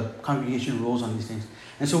church, the congregation rules on these things.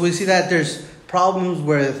 And so we see that there's problems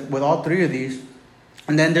with all 3 of these.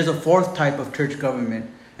 And then there's a 4th type of church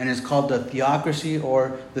government, and it's called the theocracy,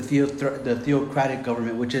 or the theocratic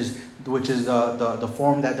government, which is the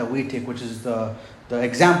form that we take, which is the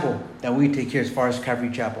example that we take here as far as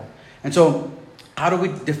Calvary Chapel. And so how do we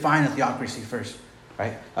define a theocracy first?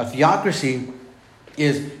 Right? A theocracy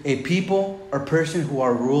is a people or person who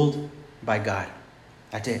are ruled by God.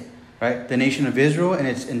 That's it. Right? The nation of Israel in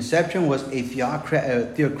its inception was a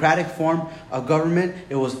theocratic form of government.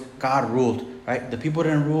 It was God ruled. Right? The people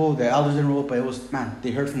didn't rule, the elders didn't rule, but it was,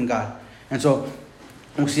 they heard from God. And so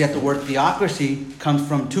we see that the word theocracy comes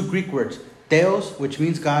from 2 Greek words, theos, which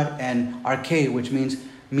means God, and arche, which means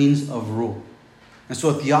means of rule. And so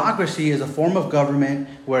a theocracy is a form of government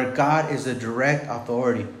where God is the direct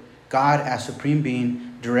authority. God, as supreme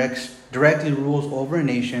being, directly rules over a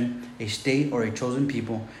nation, a state, or a chosen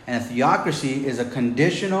people. And a theocracy is a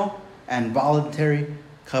conditional and voluntary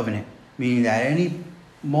covenant, meaning that at any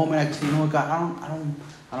moment I can say, you know what, God,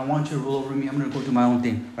 I don't want you to rule over me. I'm going to go do my own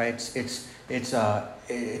thing, right? It's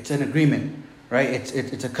an agreement, right?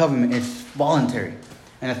 It's a covenant. It's voluntary,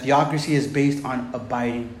 and a theocracy is based on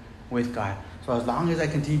abiding with God. So as long as I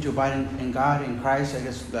continue to abide in God, in Christ, I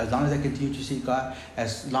guess, as long as I continue to seek God,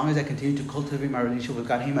 as long as I continue to cultivate my relationship with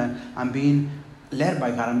God, hey man, I'm being led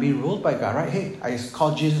by God. I'm being ruled by God, right? Hey, I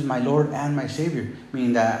call Jesus my Lord and my Savior,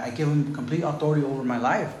 meaning that I give him complete authority over my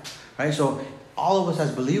life, right? So all of us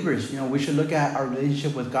as believers, we should look at our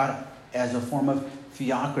relationship with God as a form of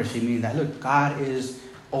theocracy, meaning that, look, God is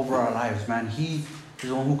over our lives, man. He is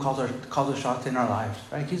the one who calls the shots in our lives,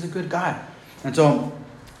 right? He's a good God. And so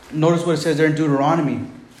notice what it says there in Deuteronomy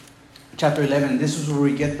chapter 11. This is where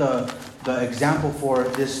we get the example for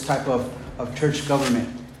this type of church government.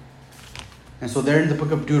 And so there in the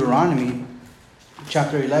book of Deuteronomy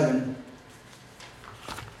chapter 11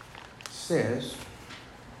 says,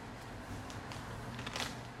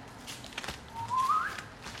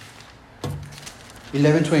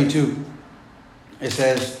 (11:22), it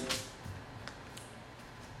says,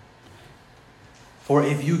 For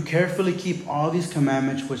if you carefully keep all these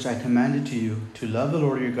commandments which I commanded to you, to love the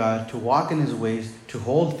Lord your God, to walk in his ways, to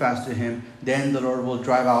hold fast to him, then the Lord will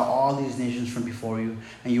drive out all these nations from before you,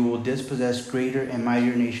 and you will dispossess greater and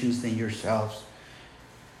mightier nations than yourselves.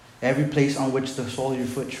 Every place on which the sole of your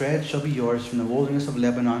foot treads shall be yours, from the wilderness of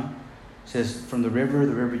Lebanon, it says, from the river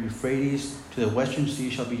Euphrates, to the western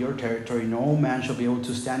sea shall be your territory. No man shall be able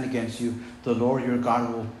to stand against you. The Lord your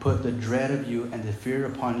God will put the dread of you and the fear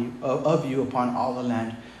of you upon all the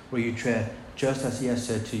land where you tread, just as he has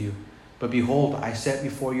said to you. But behold, I set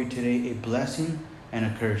before you today a blessing and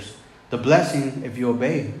a curse. The blessing, if you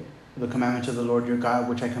obey the commandments of the Lord your God,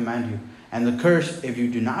 which I command you. And the curse, if you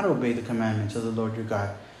do not obey the commandments of the Lord your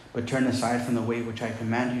God, but turn aside from the way which I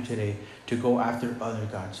command you today, to go after other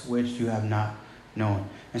gods, which you have not known.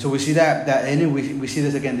 And so we see that and we see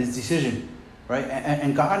this again, this decision, right?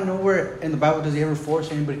 And God, nowhere in the Bible does he ever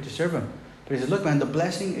force anybody to serve him. But he says, look, man, the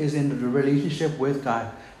blessing is in the relationship with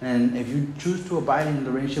God. And if you choose to abide in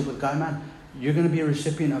the relationship with God, man, you're going to be a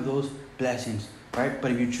recipient of those blessings, right?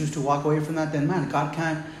 But if you choose to walk away from that, then, man, God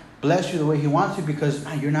can't bless you the way he wants you, because,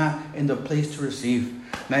 man, you're not in the place to receive.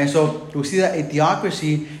 And so we see that a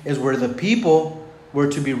theocracy is where the people were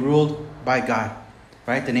to be ruled by God,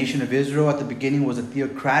 right? The nation of Israel at the beginning was a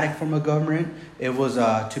theocratic form of government. It was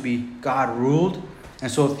to be God ruled.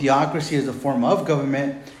 And so theocracy is a form of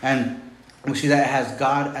government. And we see that it has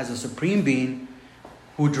God as a supreme being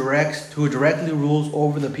who directly rules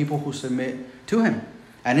over the people who submit to him.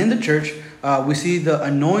 And in the church, we see the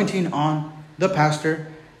anointing on the pastor,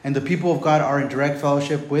 and the people of God are in direct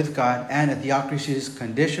fellowship with God, and a theocracy is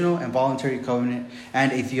conditional and voluntary covenant,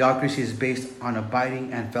 and a theocracy is based on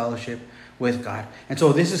abiding and fellowship with God. And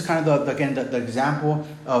so this is kind of the example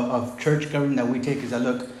of church government that we take, is that,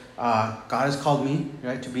 look, God has called me,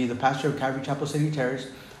 right, to be the pastor of Calvary Chapel City Terrace.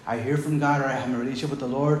 I hear from God, or I have a relationship with the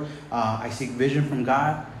Lord. I seek vision from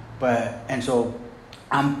God, and so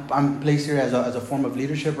I'm placed here as a form of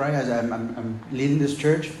leadership, right? As I'm leading this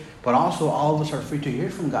church. But also, all of us are free to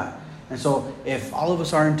hear from God. And so, if all of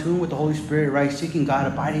us are in tune with the Holy Spirit, right, seeking God,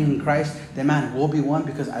 abiding in Christ, then, man, we'll be one.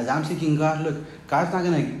 Because as I'm seeking God, look, God's not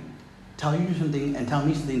going to tell you something and tell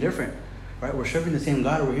me something different, right? We're serving the same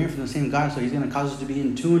God, or we're hearing from the same God, so he's going to cause us to be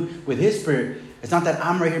in tune with his Spirit. It's not that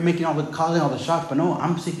I'm right here causing all the shots, but no,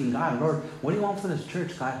 I'm seeking God. Lord, what do you want for this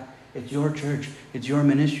church, God? It's your church. It's your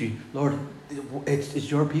ministry. Lord,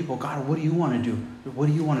 it's your people. God, what do you want to do? What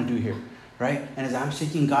do you want to do here? Right? And as I'm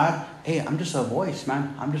seeking God, hey, I'm just a voice,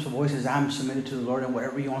 man. I'm just a voice as I'm submitted to the Lord and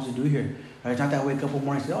whatever he wants to do here. Right? It's not that I wake up one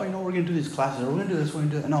morning and say, we're going to do these classes, or we're going to do this, we're going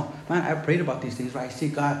to do that. No, man, I prayed about these things, right? I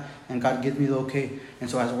seek God, and God gives me the okay. And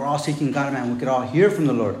so as we're all seeking God, man, we could all hear from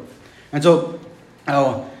the Lord. And so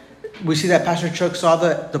we see that Pastor Chuck saw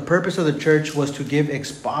that the purpose of the church was to give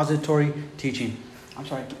expository teaching. I'm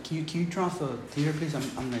sorry, can you turn off the theater, please?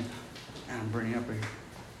 I'm burning up right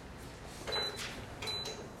here.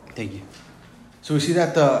 Thank you. So we see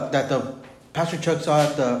that the Pastor Chuck saw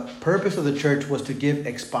that the purpose of the church was to give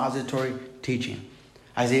expository teaching.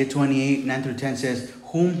 Isaiah 28, 9 through 10 says,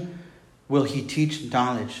 whom will he teach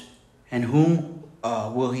knowledge? And whom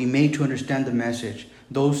will he make to understand the message?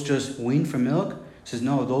 Those just weaned from milk? It says,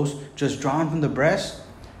 no, those just drawn from the breast.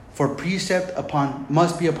 For precept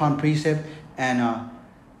must be upon precept, and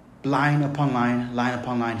line upon line, line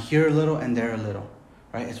upon line, here a little and there a little.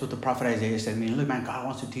 Right? It's what the prophet Isaiah said. I mean, look, man, God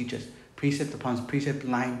wants to teach us. Precept upon precept,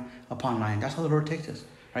 line upon line. That's how the Lord takes us.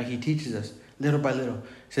 Right? He teaches us little by little.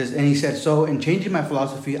 He said, so in changing my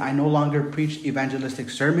philosophy, I no longer preached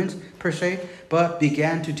evangelistic sermons per se, but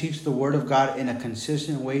began to teach the word of God in a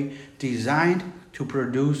consistent way designed to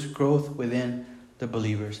produce growth within the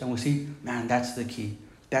believers. And we see, man, that's the key.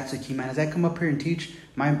 That's the key, man. As I come up here and teach,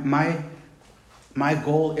 my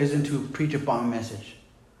goal isn't to preach a bomb message.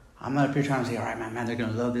 I'm not up here trying to say, all right, man, they're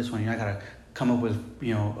going to love this one. I got to come up with,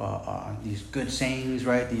 these good sayings,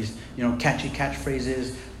 right? These, catchy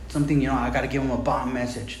catchphrases, something, I got to give them a bomb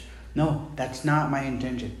message. No, that's not my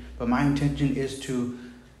intention. But my intention is to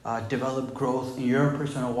develop growth in your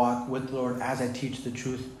personal walk with the Lord as I teach the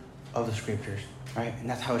truth of the scriptures, right? And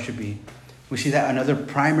that's how it should be. We see that another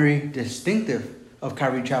primary distinctive of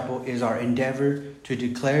Calvary Chapel is our endeavor to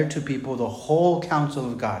declare to people the whole counsel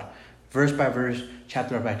of God, verse by verse,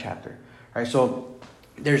 chapter by chapter. All right, so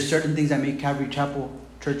there's certain things that make Calvary Chapel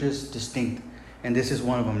churches distinct, and this is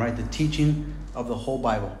one of them, right? The teaching of the whole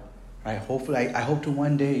Bible, right? Hopefully, I hope to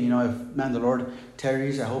one day, if, man, the Lord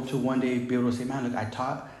tarries, I hope to one day be able to say, man, look, I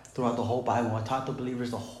taught throughout the whole Bible. I taught the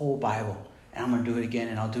believers the whole Bible, and I'm going to do it again,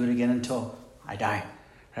 and I'll do it again until I die,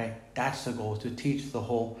 right? That's the goal, to teach the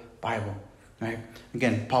whole Bible, right?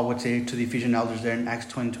 Again, Paul would say to the Ephesian elders there in Acts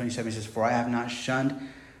 20:27, he says, for I have not shunned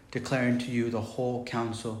declaring to you the whole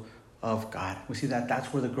counsel of God. We see that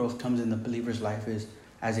that's where the growth comes in the believer's life, is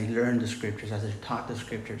as they learn the scriptures, as they're taught the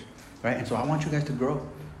scriptures, right? And so I want you guys to grow,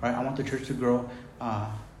 right? I want the church to grow,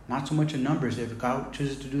 not so much in numbers. If God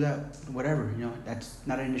chooses to do that, whatever, that's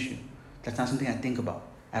not an issue. That's not something I think about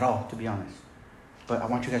at all, to be honest. But I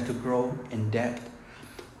want you guys to grow in depth.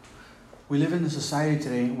 We live in a society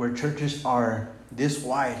today where churches are this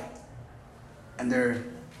wide and they're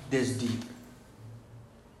this deep.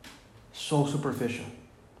 So superficial,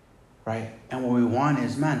 right? And what we want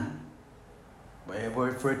is,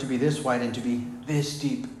 for it to be this wide and to be this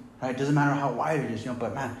deep, right? It doesn't matter how wide it is,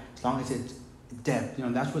 but as long as it's depth,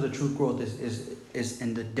 that's where the true growth is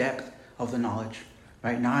in the depth of the knowledge,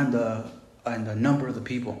 right? Not in the number of the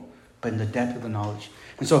people, but in the depth of the knowledge.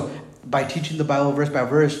 And so by teaching the Bible verse by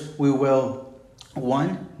verse, we will,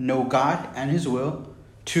 1, know God and His will.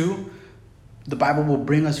 2, the Bible will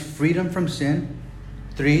bring us freedom from sin.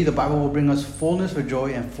 3, the Bible will bring us fullness of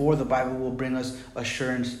joy. And 4, the Bible will bring us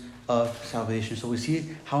assurance of salvation. So we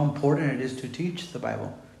see how important it is to teach the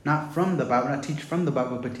Bible. Not from the Bible, not teach from the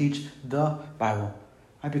Bible, but teach the Bible.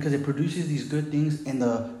 Right? Because it produces these good things in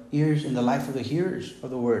the ears, in the life of the hearers of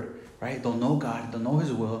the word. Right? They'll know God, they'll know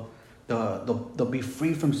His will. They'll be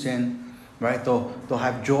free from sin. Right? They'll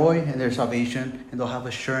have joy in their salvation, and they'll have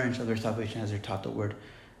assurance of their salvation as they're taught the word,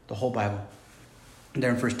 the whole Bible. And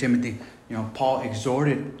there in 1 Timothy, Paul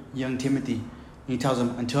exhorted young Timothy. He tells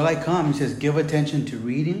him, until I come, he says, give attention to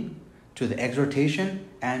reading, to the exhortation,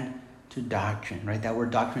 and to doctrine. Right? That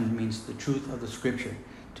word doctrine means the truth of the scripture.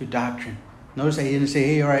 To doctrine. Notice that he didn't say,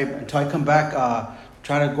 hey, all right, until I come back,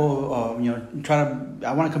 try to go,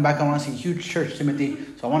 I want to come back, I want to see a huge church, Timothy.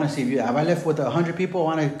 So I want to see, if I left with 100 people,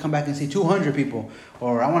 I want to come back and see 200 people.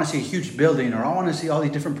 Or I want to see a huge building, or I want to see all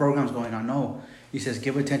these different programs going on. No. He says,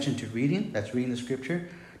 give attention to reading, that's reading the scripture,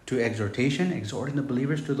 to exhortation, exhorting the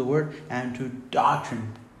believers to the word, and to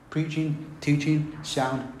doctrine, preaching, teaching,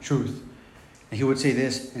 sound truth. And he would say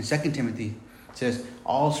this in 2 Timothy. It says,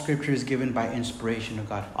 all scripture is given by inspiration of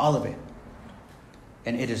God, all of it.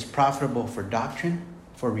 And it is profitable for doctrine,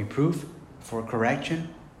 for reproof, for correction,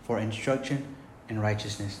 for instruction in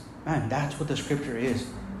righteousness. That's what the scripture is.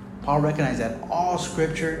 Paul recognized that all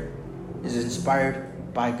scripture is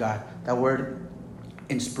inspired by God. That word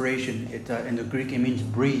inspiration, in the Greek, it means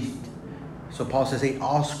breathed. So Paul says, hey,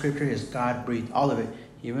 all scripture is God breathed, all of it.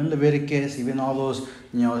 Even Leviticus, even all those,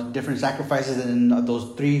 different sacrifices in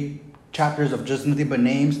those 3 chapters of just nothing but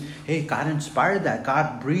names. Hey, God inspired that.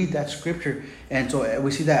 God breathed that scripture. And so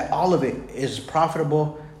we see that all of it is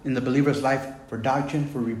profitable in the believer's life for doctrine,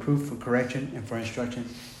 for reproof, for correction, and for instruction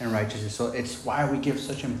in righteousness. So it's why we give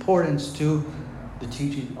such importance to the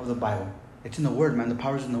teaching of the Bible. It's in the Word, man. The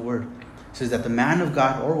power is in the Word. It says that the man of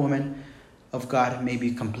God or woman of God may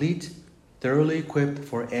be complete, thoroughly equipped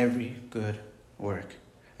for every good work.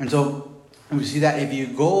 And so we see that if you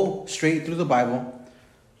go straight through the Bible,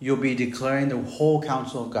 you'll be declaring the whole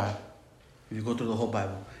counsel of God. If you go through the whole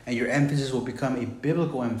Bible. And your emphasis will become a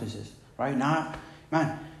biblical emphasis. Right?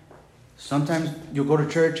 Sometimes you'll go to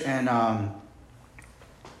church and I'm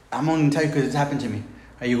only going to tell you because it's happened to me.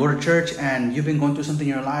 You go to church and you've been going through something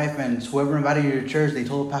in your life, and whoever invited you to church, they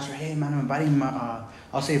told the pastor, hey man, I'm inviting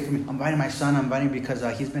I'll say for me, I'm inviting my son, I'm inviting because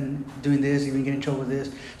he's been doing this, he's been getting in trouble with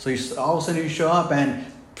this. So all of a sudden you show up and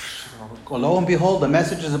lo and behold, the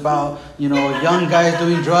message is about, young guys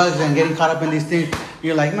doing drugs and getting caught up in these things.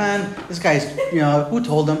 You're like, man, this guy's, who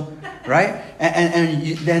told him, right?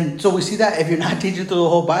 Then we see that if you're not teaching through the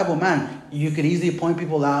whole Bible, man, you could easily point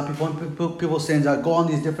people out, people's sins out, go on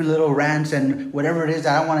these different little rants and whatever it is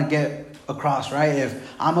that I want to get across, right?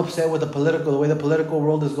 If I'm upset with the way the political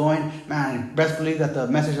world is going, man, best believe that the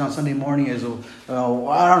message on Sunday morning is, I don't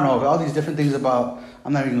know, all these different things about,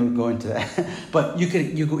 I'm not even going to go into that. But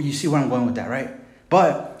you see where I'm going with that, right?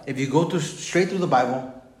 But if you go straight through the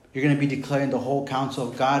Bible, you're going to be declaring the whole counsel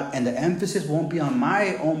of God, and the emphasis won't be on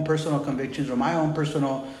my own personal convictions or my own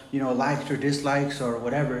personal, likes or dislikes or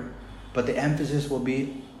whatever, but the emphasis will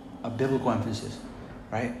be a biblical emphasis,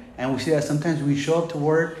 right? And we see that sometimes we show up to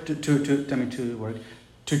work, to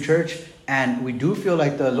church, and we do feel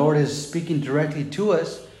like the Lord is speaking directly to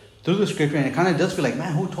us through the scripture, and it kind of does feel like,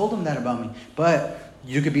 man, who told them that about me? But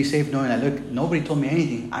you could be safe knowing that, look, nobody told me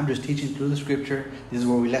anything. I'm just teaching through the scripture. This is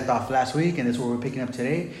where we left off last week, and this is where we're picking up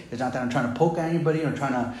today. It's not that I'm trying to poke at anybody or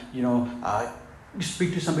trying to,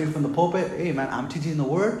 speak to somebody from the pulpit. Hey, man, I'm teaching the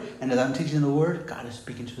word, and as I'm teaching the word, God is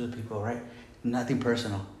speaking to the people, right? Nothing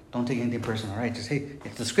personal. Don't take anything personal, right? Just, hey,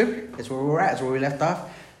 it's the scripture. It's where we're at. It's where we left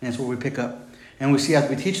off, and it's where we pick up. And we see as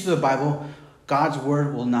we teach the Bible, God's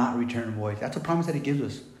word will not return void. That's a promise that He gives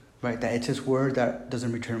us, right? That it's His word that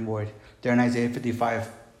doesn't return void. There in Isaiah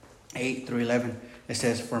 55, 8 through 11. It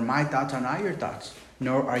says, "For my thoughts are not your thoughts,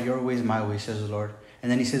 nor are your ways my ways, says the Lord."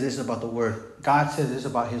 And then he says this about the word. God says this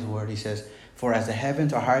about his word. He says, "For as the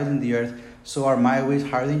heavens are higher than the earth, so are my ways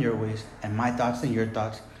higher than your ways, and my thoughts than your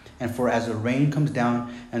thoughts. And for as the rain comes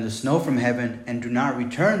down and the snow from heaven, and do not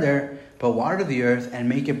return there, but water the earth, and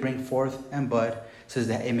make it bring forth and bud, says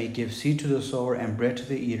that it may give seed to the sower and bread to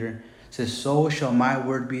the eater, says, so shall my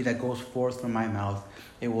word be that goes forth from my mouth.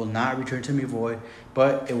 It will not return to me void,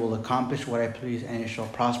 but it will accomplish what I please, and it shall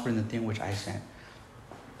prosper in the thing which I sent."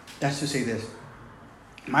 That's to say this.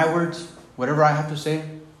 My words, whatever I have to say,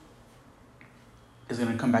 is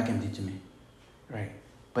going to come back empty to me. Right?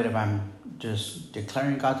 But if I'm just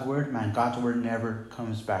declaring God's word, man, God's word never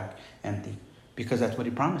comes back empty. Because that's what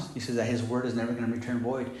he promised. He says that his word is never going to return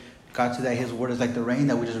void. God said that his word is like the rain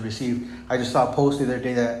that we just received. I just saw a post the other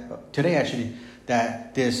day, today actually,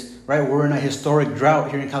 that we're in a historic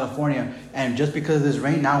drought here in California. And just because of this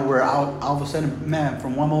rain, now we're out, all of a sudden, man,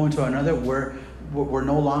 from one moment to another, we're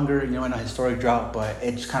no longer, in a historic drought, but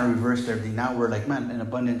it just kind of reversed everything. Now we're like, man, an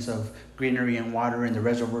abundance of greenery and water, and the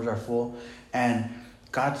reservoirs are full. And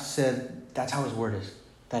God said that's how his word is,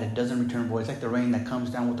 that it doesn't return void. It's like the rain that comes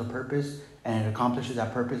down with a purpose, and it accomplishes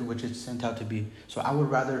that purpose which it's sent out to be. So I would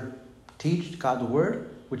rather teach God's word,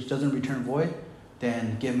 which doesn't return void,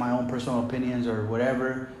 than give my own personal opinions or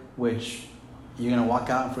whatever, which you're going to walk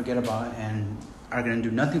out and forget about and are going to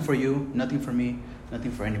do nothing for you, nothing for me,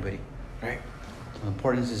 nothing for anybody, right? So the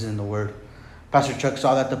importance is in the word. Pastor Chuck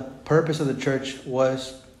saw that the purpose of the church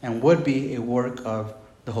was and would be a work of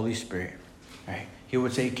the Holy Spirit, right? He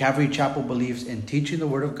would say Calvary Chapel believes in teaching the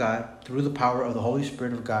word of God through the power of the Holy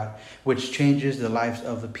Spirit of God, which changes the lives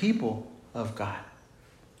of the people of God,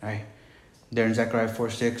 right? There in Zechariah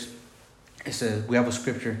 4:6, it says, we have a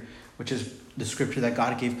scripture, which is the scripture that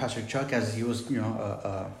God gave Pastor Chuck as he was,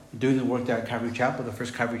 doing the work there at Calvary Chapel, the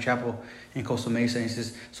first Calvary Chapel in Costa Mesa. And he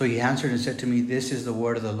says, "So he answered and said to me, this is the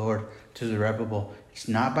word of the Lord to the irreparable. It's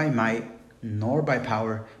not by might, nor by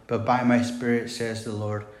power, but by my spirit, says the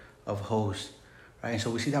Lord of hosts." Right? And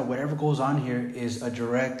so we see that whatever goes on here is a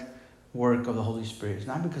direct work of the Holy Spirit. It's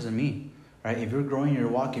not because of me. Right? If you're growing your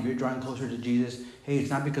walk, if you're drawing closer to Jesus, hey, it's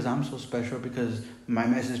not because I'm so special, because my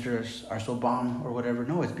messengers are so bomb or whatever.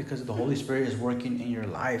 No, it's because the Holy Spirit is working in your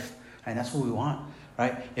life. And that's what we want.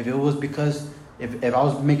 Right? If it was because, if I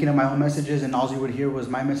was making up my own messages and all you would hear was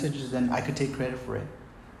my messages, then I could take credit for it.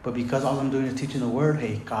 But because all I'm doing is teaching the word,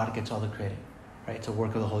 hey, God gets all the credit. Right? It's a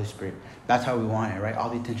work of the Holy Spirit. That's how we want it, right? All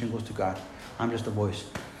the attention goes to God. I'm just a voice.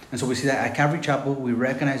 And so we see that at Calvary Chapel, we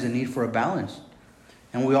recognize the need for a balance.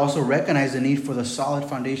 And we also recognize the need for the solid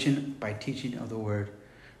foundation by teaching of the word,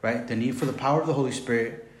 right? The need for the power of the Holy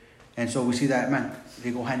Spirit. And so we see that, man,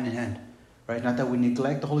 they go hand in hand, right? Not that we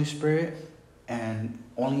neglect the Holy Spirit and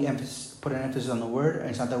only put an emphasis on the word. And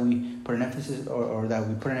it's not that we put an emphasis or that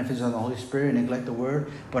we put an emphasis on the Holy Spirit and neglect the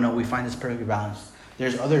word. But no, we find this perfect balance.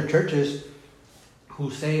 There's other churches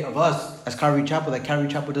who say of us as Calvary Chapel that Calvary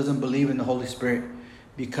Chapel doesn't believe in the Holy Spirit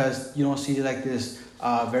because you don't see like this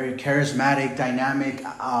very charismatic, dynamic,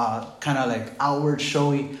 kind of like outward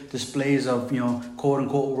showy displays of, quote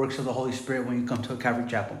unquote works of the Holy Spirit when you come to a Calvary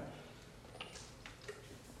Chapel.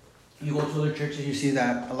 You go to other churches, you see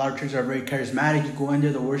that a lot of churches are very charismatic. You go in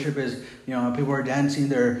there, the worship is, people are dancing,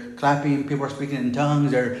 they're clapping, people are speaking in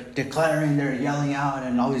tongues, they're declaring, they're yelling out,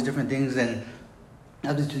 and all these different things, and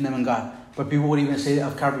that's between them and God. But people would even say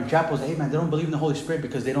of Calvary Chapel, hey man, they don't believe in the Holy Spirit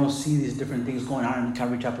because they don't see these different things going on in the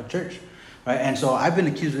Calvary Chapel church. Right? And so I've been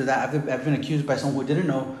accused of that. I've been accused by someone who didn't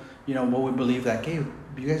know, what we believe, that, hey,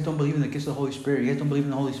 you guys don't believe in the gifts of the Holy Spirit. You guys don't believe in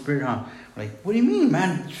the Holy Spirit, huh? Like, what do you mean,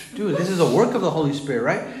 man? Dude, this is a work of the Holy Spirit,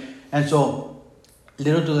 right? And so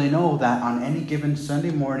little do they know that on any given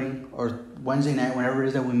Sunday morning or Wednesday night, whenever it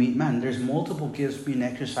is that we meet, man, there's multiple gifts being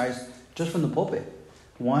exercised just from the pulpit.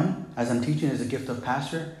 One, as I'm teaching, is the gift of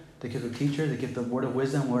pastor, the gift of teacher, the gift of word of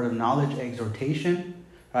wisdom, word of knowledge, exhortation,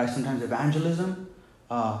 right? Sometimes evangelism.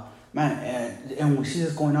 And we see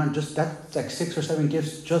this going on, that's like 6 or 7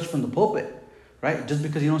 gifts just from the pulpit, right? Just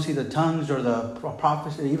because you don't see the tongues or the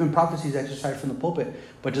prophecy, even prophecies exercised from the pulpit,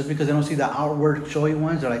 but just because they don't see the outward showy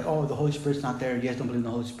ones, they're like, oh, the Holy Spirit's not there. You guys don't believe in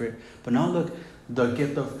the Holy Spirit. But now look, the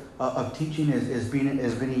gift of teaching is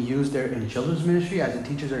being used there in children's ministry as the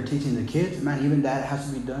teachers are teaching the kids. Man, even that has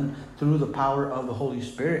to be done through the power of the Holy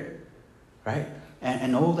Spirit, right?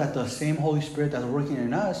 And know that the same Holy Spirit that's working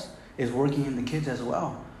in us is working in the kids as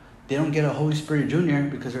well. They don't get a Holy Spirit Junior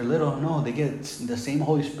because they're little. No, they get the same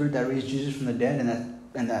Holy Spirit that raised Jesus from the dead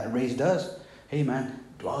and that raised us. Hey, man,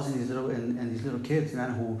 dwells in these little kids,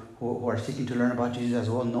 man, who are seeking to learn about Jesus as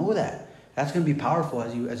well. Know that That's going to be powerful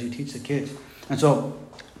as you teach the kids. And so,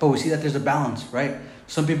 but we see that there's a balance, right?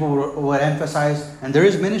 Some people would emphasize, and there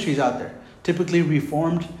is ministries out there, typically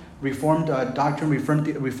reformed doctrine,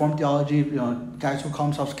 reformed theology. Guys who call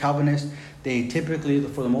themselves Calvinists, they typically,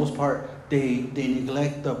 for the most part, they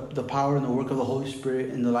neglect the power and the work of the Holy Spirit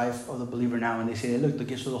in the life of the believer now, and they say, look, the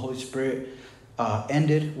gifts of the Holy Spirit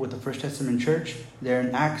ended with the First Testament church there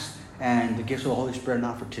in Acts, and the gifts of the Holy Spirit are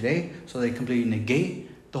not for today. So they completely negate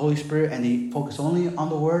the Holy Spirit and they focus only on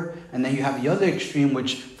the Word. And then you have the other extreme,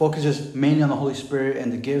 which focuses mainly on the Holy Spirit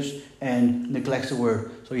and the gifts and neglects the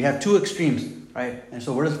Word. So you have two extremes, right? And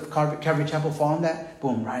so where does Calvary Chapel fall in that?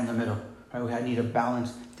 Boom, right in the middle. Right? We need a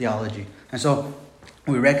balanced theology. And so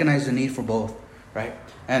we recognize the need for both, right?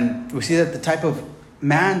 And we see that the type of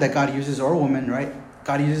man that God uses, or woman, right?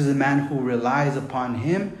 God uses a man who relies upon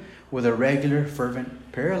Him with a regular,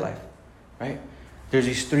 fervent prayer life, right? There's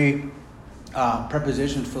these three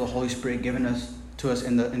prepositions for the Holy Spirit given to us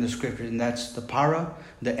in the scriptures, and that's the para,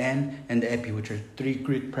 the en, and the epi, which are three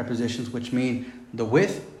Greek prepositions which mean the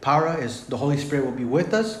with. Para is the Holy Spirit will be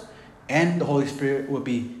with us, and the Holy Spirit will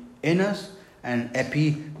be in us, and epi,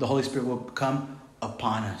 the Holy Spirit will come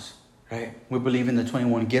upon us, right? We believe in the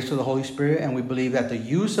 21 gifts of the Holy Spirit, and we believe that the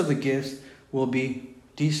use of the gifts will be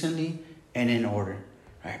decently and in order,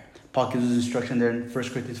 right? Paul gives us instruction there in 1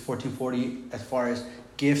 Corinthians 14:40 as far as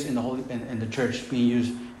gifts in the church being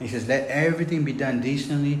used. And he says, let everything be done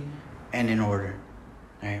decently and in order.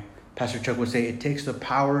 Right? Pastor Chuck would say, it takes the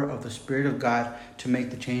power of the Spirit of God to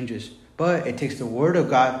make the changes, but it takes the Word of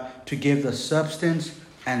God to give the substance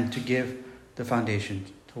and to give the foundation.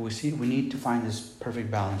 So we need to find this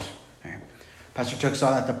perfect balance. Right? Pastor Chuck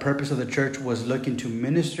saw that the purpose of the church was looking to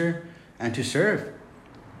minister and to serve.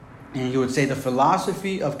 And he would say the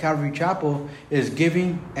philosophy of Calvary Chapel is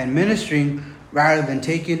giving and ministering rather than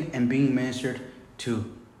taking and being ministered to.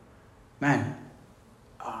 Man,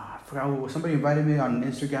 I forgot, somebody invited me on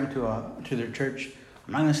Instagram to their church.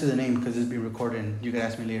 I'm not going to say the name because it's being recorded, and you can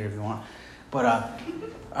ask me later if you want. But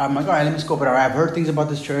I'm like, all right, let me scope it out. I've heard things about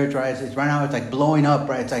this church, right? It's right now it's like blowing up,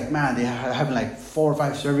 right? It's like, man, they're having like 4 or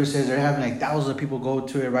 5 services. They're having like thousands of people go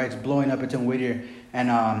to it, right? It's blowing up. It's in Whittier. And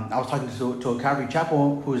I was talking to a Calvary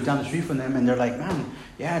Chapel who's down the street from them, and they're like, man,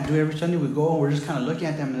 yeah, dude, every Sunday we go, and we're just kind of looking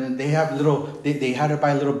at them, and then they have they had to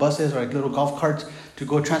buy little buses or like little golf carts to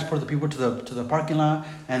go transport the people to the parking lot.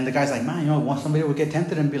 And the guy's like, man, once somebody would get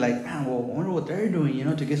tempted and be like, man, well, I wonder what they're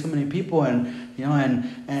doing, to get so many people, and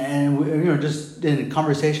we, just in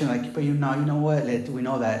conversation, like, but you know what, we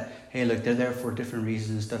know that, hey, look, they're there for different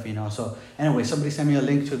reasons and stuff, So anyway, somebody sent me a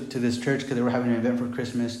link to this church because they were having an event for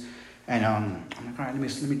Christmas. And I'm like, all right, let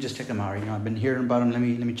me just check them out. I've been hearing about them. Let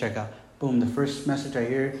me check out. Boom, the first message I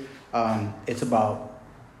hear, it's about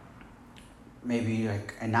maybe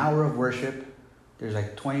like an hour of worship. There's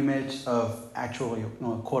like 20 minutes of actual,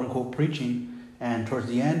 quote unquote preaching. And towards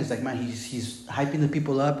the end, it's like, man, he's hyping the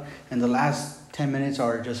people up. And the last 10 minutes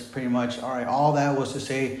are just pretty much, all right, all that was to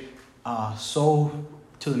say, sow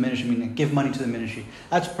to the ministry, meaning give money to the ministry.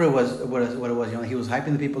 That's pretty what it was. He was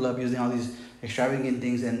hyping the people up, using all these extravagant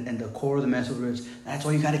things, and the core of the message was, that's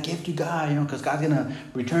why you got to give to God, because God's going to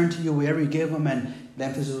return to you whatever you give Him, and the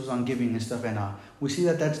emphasis was on giving and stuff. And we see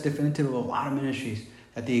that that's definitive of a lot of ministries,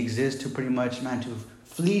 that they exist to pretty much, man, to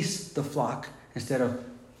fleece the flock instead of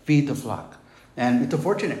feed the flock. And it's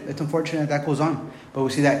unfortunate that goes on. But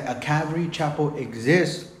we see that a Calvary Chapel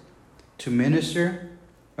exists to minister,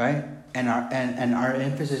 right? And our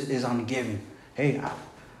emphasis is on giving. Hey,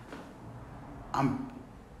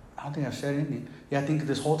 I don't think I've said anything. Yeah, I think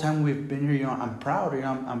this whole time we've been here, I'm proud.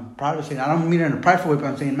 I'm proud to say that. I don't mean it in a prideful way, but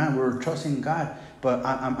I'm saying, man, we're trusting God. But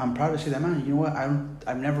I'm proud to say that, man. You know what?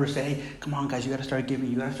 I've never said, hey, come on, guys, you got to start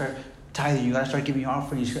giving. You got to start tithing. You got to start giving your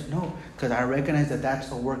offerings. No, because I recognize that that's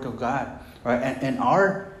the work of God, right? And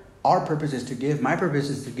our purpose is to give. My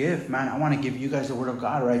purpose is to give, man. I want to give you guys the word of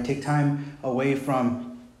God, right? Take time away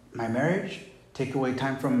from my marriage. Take away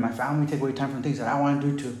time from my family. Take away time from things that I want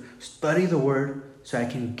to do to study the word, so I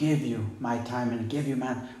can give you my time and give you,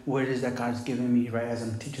 man, what it is that God's giving me, right, as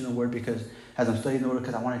I'm teaching the word, because as I'm studying the word,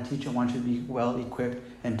 because I want to teach, I want you to be well equipped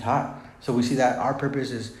and taught. So we see that our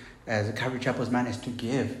purpose is, as a Calvary Chapel's man, is to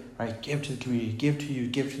give, right? Give to the community, give to you,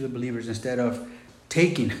 give to the believers, instead of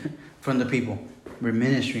taking from the people. We're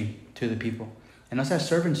ministering to the people. And us as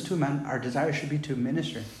servants too, man, our desire should be to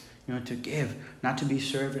minister, to give, not to be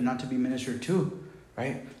served and not to be ministered to,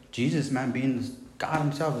 right? Jesus, man, being God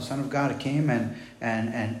Himself, the Son of God, came and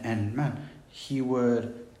man, He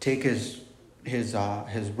would take his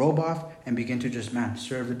robe off and begin to just, man,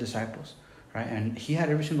 serve the disciples, right? And He had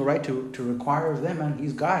every single right to require of them, man.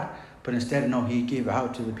 He's God, but instead, no, He gave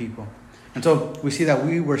out to the people. And so we see that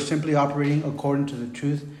we were simply operating according to the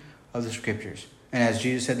truth of the scriptures. And as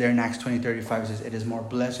Jesus said there in Acts 20:35, it says, it is more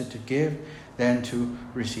blessed to give than to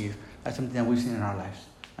receive. That's something that we've seen in our lives.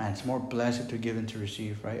 And it's more blessed to give than to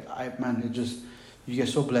receive, right? You get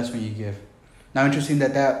so blessed when you give. Now, interesting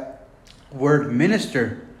that word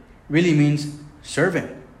minister really means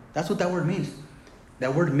servant. That's what that word means.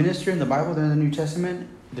 That word minister in the Bible, in the New Testament,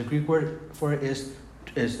 the Greek word for it is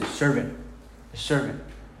servant. A servant.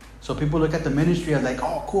 So people look at the ministry as like,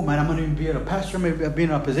 oh, cool, man, I'm going to be a pastor, maybe I'll be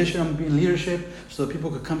in a position, I'm going to be in leadership, so that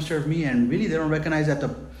people could come serve me. And really, they don't recognize that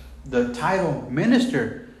the title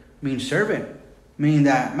minister means servant. Meaning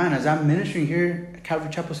that, man, as I'm ministering here at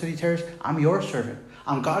Calvary Chapel City Terrace, I'm your servant.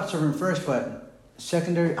 I'm God's servant first, but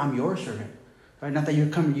secondary, I'm your servant. Right? Not that you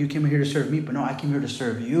came here to serve me, but no, I came here to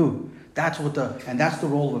serve you. That's the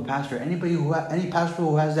role of a pastor. Any pastor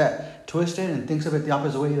who has that twisted and thinks of it the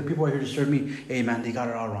opposite way, the people are here to serve me, hey man, they got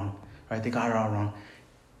it all wrong. Right? They got it all wrong.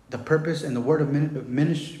 The purpose and the word of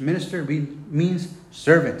minister means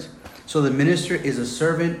servant. So the minister is a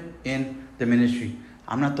servant in the ministry.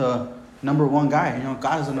 I'm not the number one guy.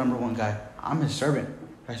 God is the number one guy. I'm his servant.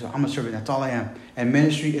 Right? So I'm a servant. That's all I am. And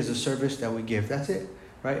ministry is a service that we give. That's it.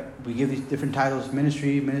 Right? We give these different titles,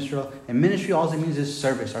 ministry, ministerial. And ministry, all it means is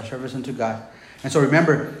service, our service unto God. And so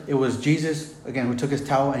remember, it was Jesus, again, who took his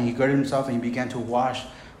towel and he girded himself and he began to wash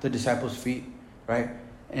the disciples' feet. Right?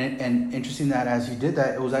 And interesting that as he did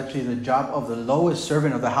that, it was actually the job of the lowest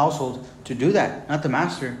servant of the household to do that, not the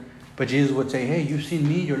master. But Jesus would say, hey, you've seen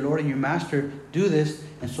me, your Lord and your master, do this,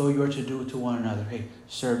 and so you are to do it to one another. Hey,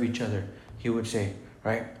 serve each other, he would say,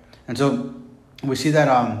 right? And so we see that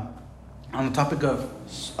on the topic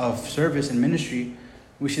of service and ministry,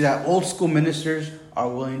 we see that old school ministers are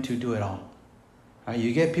willing to do it all. Right?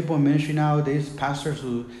 You get people in ministry nowadays, pastors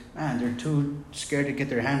who, man, they're too scared to get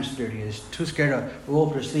their hands dirty. They're too scared to roll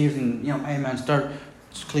up their sleeves and, hey, man, start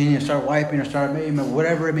cleaning, start wiping, or start,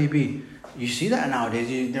 whatever it may be. You see that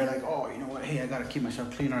nowadays. They're like, oh, you know what? Hey, I gotta keep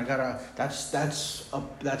myself clean, or that's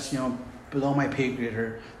below my pay grade,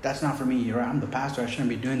 or that's not for me. Or I'm the pastor. I shouldn't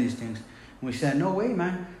be doing these things. And we said, no way,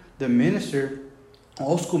 man. The minister,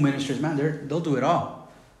 old school ministers, man, they'll do it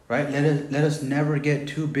all, right? Let us never get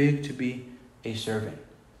too big to be a servant.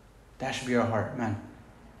 That should be our heart, man.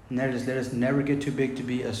 Let us never get too big to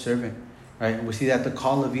be a servant, right? We see that the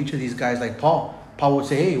call of each of these guys, like Paul would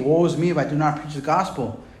say, hey, woe is me if I do not preach the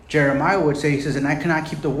gospel. Jeremiah would say, he says, and I cannot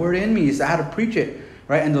keep the word in me. He says, I had to preach it,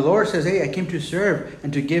 right? And the Lord says, hey, I came to serve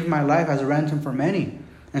and to give my life as a ransom for many.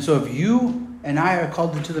 And so if you and I are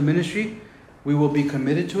called into the ministry, we will be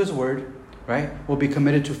committed to his word, right? We'll be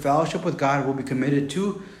committed to fellowship with God. We'll be committed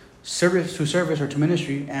to service or to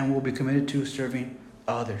ministry, and we'll be committed to serving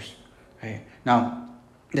others, right? Now,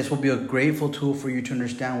 this will be a grateful tool for you to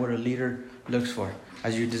understand what a leader looks for.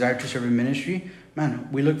 As you desire to serve in ministry, man,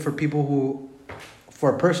 we look for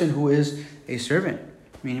a person who is a servant,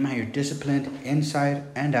 meaning, man, you're disciplined inside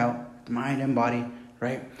and out, mind and body,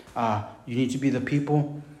 right? You need to be the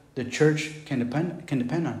people the church can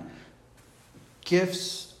depend on.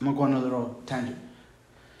 Gifts, I'm going to go on a little tangent.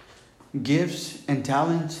 Gifts and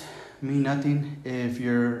talents mean nothing if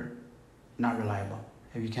you're not reliable,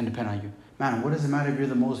 if you can't depend on you. Man, what does it matter if you're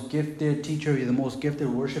the most gifted teacher, you're the most gifted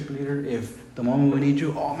worship leader, if the moment we need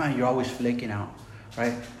you, oh man, you're always flaking out,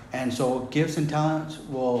 right? And so gifts and talents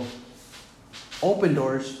will open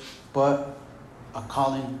doors, but a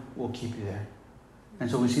calling will keep you there. And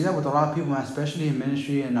so we see that with a lot of people, man, especially in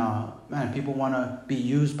ministry, and man, people want to be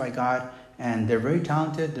used by God, and they're very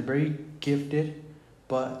talented, they're very gifted,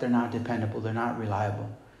 but they're not dependable, they're not reliable.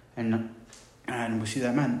 And we see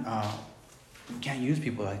that, man, you can't use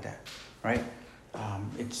people like that, right?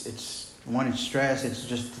 It's stress. It's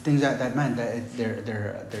just the things that man, that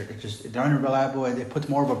they're unreliable. It puts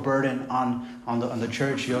more of a burden on the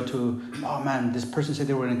church, to, oh man, this person said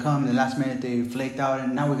they were gonna come, and the last minute they flaked out,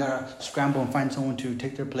 and now we gotta scramble and find someone to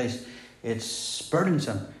take their place. It's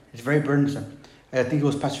burdensome. It's very burdensome. I think it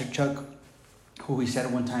was Pastor Chuck who he said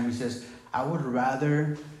at one time. He says, I would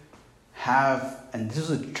rather have, and this is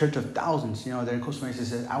a church of thousands, there in Costa Mesa,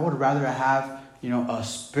 says, I would rather have, a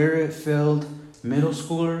spirit-filled middle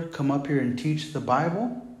schooler come up here and teach the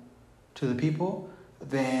Bible to the people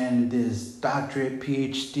than this doctorate,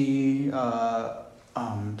 PhD,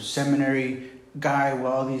 seminary guy with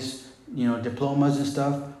all these, diplomas and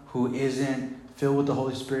stuff, who isn't filled with the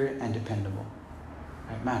Holy Spirit and dependable.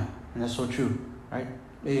 Right, man? And that's so true, right?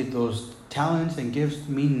 Those talents and gifts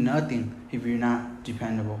mean nothing if you're not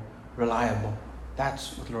dependable, reliable.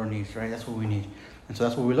 That's what the Lord needs, right? That's what we need. And so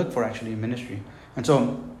that's what we look for, actually, in ministry. And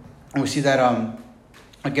so we see that,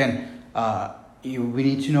 we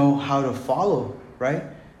need to know how to follow, right?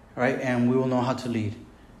 right? And we will know how to lead.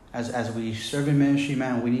 As we serve in ministry,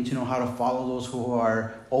 man, we need to know how to follow those who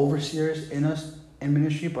are overseers in us in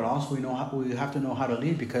ministry, but also we have to know how to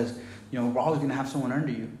lead, because we're always going to have someone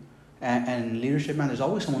under you. And leadership, man, there's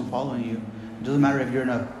always someone following you. It doesn't matter if you're in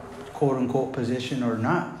a quote-unquote position or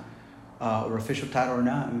not, or official title or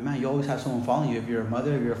not. I mean, man, you always have someone following you. If you're a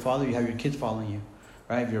mother, if you're a father, you have your kids following you,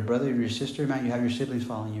 right? If you're a brother, if you're a sister, man, you have your siblings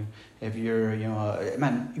following you. If you're,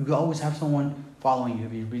 man, you always have someone following you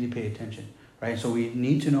if you really pay attention, right? So we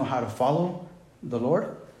need to know how to follow the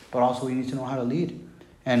Lord, but also we need to know how to lead.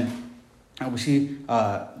 And we see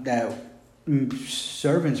that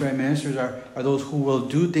servants, right, ministers are those who will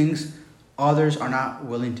do things others are not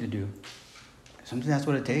willing to do. Sometimes that's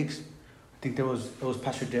what it takes. I think it was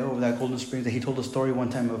Pastor Dale over at Golden Springs that he told a story one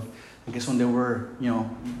time of, I guess, when they were,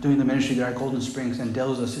 doing the ministry there at Golden Springs, and Dale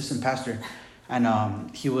was the assistant pastor.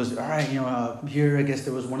 And he was, all right, here, I guess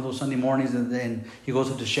there was one of those Sunday mornings, and then he goes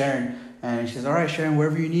up to Sharon, and she says, all right, Sharon,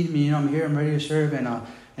 wherever you need me, I'm here, I'm ready to serve. And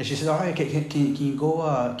she says, all right, can you go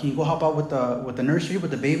help out with the nursery, with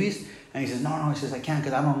the babies? And he says, no, he says, I can't,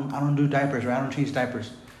 because I don't do diapers, right? I don't change diapers.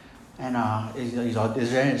 And he's like,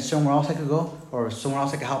 is there somewhere else I could go, or somewhere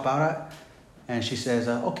else I could help out at? And she says,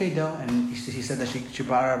 okay, Dale. And he said that she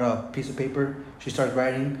brought out a piece of paper. She starts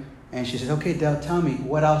writing. And she says, okay, Dale, tell me,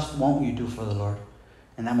 what else won't you do for the Lord?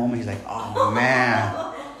 In that moment, he's like, oh,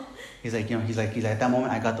 man. He's like, at that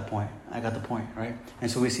moment, I got the point, right? And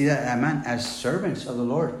so we see that, man, as servants of the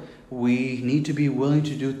Lord, we need to be willing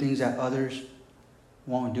to do things that others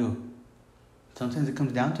won't do. Sometimes it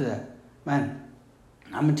comes down to that. Man,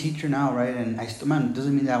 I'm a teacher now, right? And it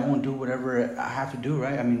doesn't mean that I won't do whatever I have to do,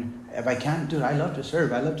 right? I mean, if I can, dude, I love to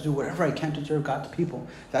serve. I love to do whatever I can to serve God's people.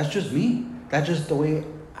 That's just me. That's just the way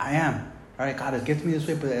I am, right? God has gifted me this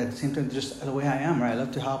way, but at the same time, just the way I am, right? I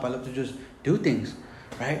love to help. I love to just do things,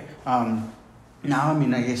 right? Now, I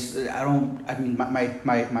mean, I guess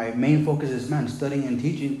my main focus is, man, studying and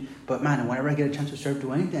teaching. But, man, whenever I get a chance to serve,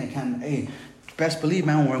 do anything I can, hey, best believe,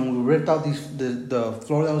 man, when we ripped out the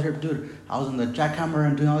floor that was here, dude, I was in the jackhammer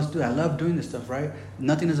and doing all this, dude. I love doing this stuff, right?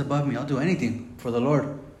 Nothing is above me. I'll do anything for the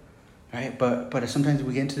Lord, right? But sometimes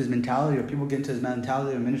we get into this mentality, or people get into this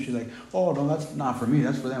mentality of ministry, like, oh, no, that's not for me.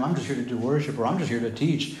 That's for them. I'm just here to do worship, or I'm just here to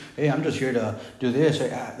teach. Hey, I'm just here to do this.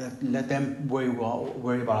 Let them worry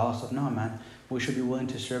about all that stuff. No, man. We should be willing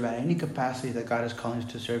to serve at any capacity that God is calling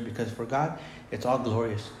us to serve, because for God, it's all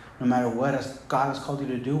glorious. No matter what God has called you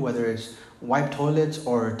to do, whether it's wipe toilets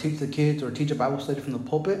or teach the kids or teach a Bible study from the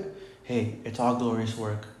pulpit, hey, it's all glorious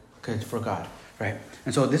work, because it's for God, right?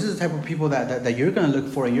 And so this is the type of people that you're going to look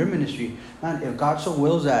for in your ministry. Man, if God so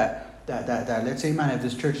wills that let's say, man, if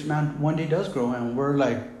this church, man, one day does grow and we're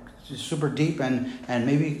like super deep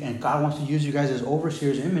and God wants to use you guys as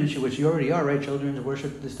overseers in ministry, which you already are, right? Children's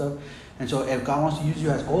worship, this stuff. And so if God wants to use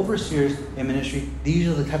you as overseers in ministry, these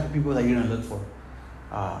are the type of people that you're going to look for.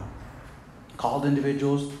 Called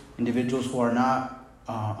individuals who are not,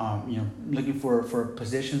 looking for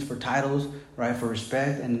positions, for titles, right, for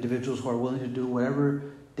respect, and individuals who are willing to do whatever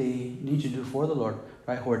they need to do for the Lord,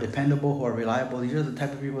 right, who are dependable, who are reliable. These are the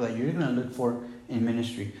type of people that you're going to look for in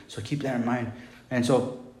ministry. So keep that in mind. And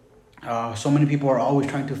so many people are always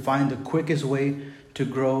trying to find the quickest way to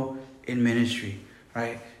grow in ministry,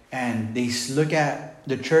 right? And they look at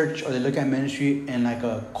the church, or they look at ministry in like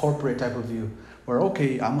a corporate type of view, where,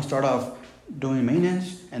 okay, I'm going to start off doing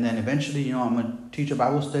maintenance, and then eventually, I'm going to teach a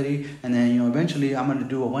Bible study, and then, eventually I'm going to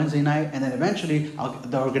do a Wednesday night, and then eventually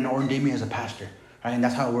they're going to ordain me as a pastor, right? And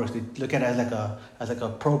that's how it works. They look at it as like a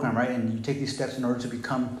program, right? And you take these steps in order to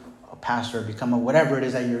become a pastor, become whatever it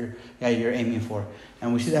is that you're aiming for.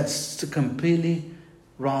 And we see that's a completely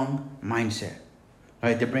wrong mindset,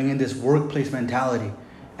 right? They bring in this workplace mentality,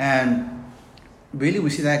 and really we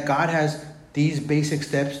see that God has these basic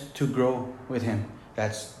steps to grow with Him.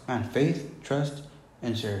 That's, man, faith, trust,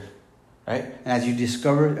 and serve, right? And as you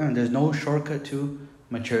discover, there's no shortcut to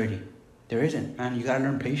maturity. There isn't, man. You got to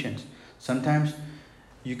learn patience. Sometimes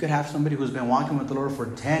you could have somebody who's been walking with the Lord for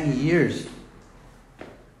 10 years,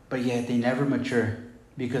 but yet they never mature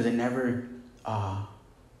because they never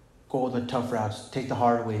go the tough routes, take the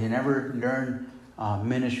hard way. They never learn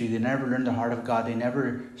ministry. They never learn the heart of God. They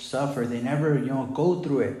never suffer. They never, go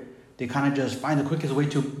through it. They kind of just find the quickest way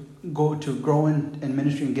to grow in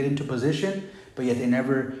ministry and get into position, but yet they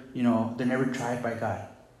never, they're never tried by God.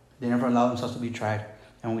 They never allow themselves to be tried.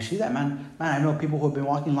 And we see that, man. Man, I know people who have been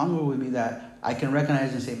walking longer with me that I can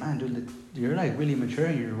recognize and say, man, dude, you're like really mature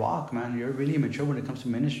in your walk, man. You're really mature when it comes to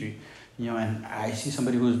ministry. And I see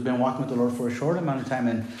somebody who's been walking with the Lord for a short amount of time,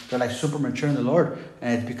 and they're like super mature in the Lord.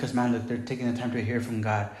 And it's because, man, look, they're taking the time to hear from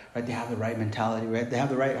God, right? They have the right mentality, right? They have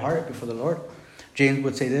the right heart before the Lord. James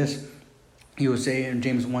would say this. He would say in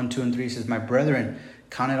James 1, 2, and 3, he says, "My brethren,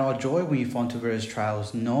 count it all joy when you fall into various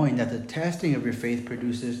trials, knowing that the testing of your faith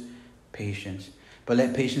produces patience. But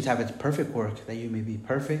let patience have its perfect work, that you may be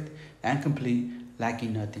perfect and complete,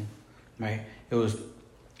 lacking nothing." Right? It was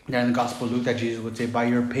there in the Gospel of Luke that Jesus would say, "By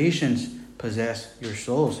your patience, possess your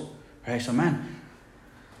souls." Right? So, man,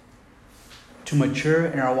 to mature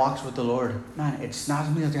in our walks with the Lord, man, it's not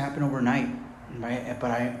something that's going to happen overnight. Right?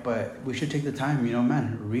 But we should take the time,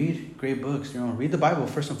 man, read great books, read the Bible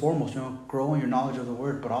first and foremost, grow in your knowledge of the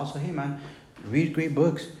Word, but also, hey, man, read great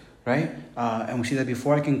books, right? And we see that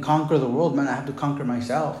before I can conquer the world, man, I have to conquer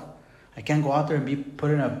myself. I can't go out there and be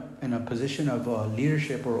put in a position of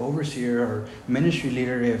leadership or overseer or ministry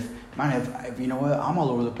leader if you know what, I'm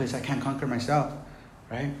all over the place. I can't conquer myself,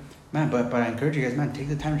 right? Man, but I encourage you guys, man, take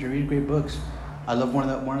the time to read great books. I love one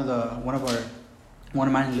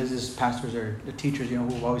of mine, Liz's pastors or the teachers,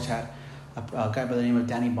 who've always had a guy by the name of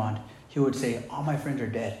Danny Bond. He would say, "All my friends are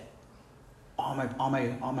dead. All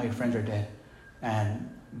my friends are dead," and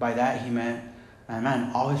by that he meant,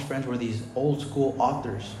 man, all his friends were these old school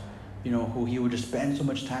authors, who he would just spend so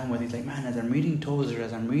much time with. He's like, man, as I'm reading Tozer,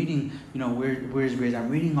 as I'm reading, Wiersbe, I'm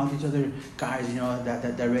reading all these other guys,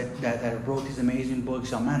 that wrote these amazing books.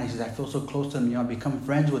 So, man, he says, I feel so close to them. I become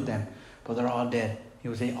friends with them, but they're all dead. He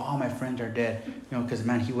would say, all my friends are dead, because,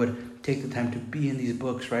 man, he would take the time to be in these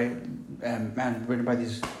books, right? And, man, written by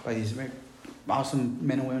these very awesome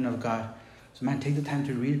men and women of God. So, man, take the time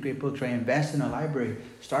to read great books, right? Invest in a library.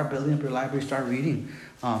 Start building up your library. Start reading.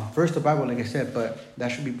 First, the Bible, like I said, but that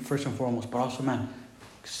should be first and foremost. But also, man,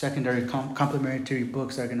 secondary, complementary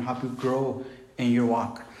books that are going to help you grow in your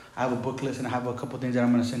walk. I have a book list, and I have a couple things that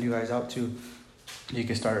I'm going to send you guys out to. You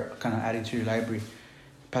can start kind of adding to your library.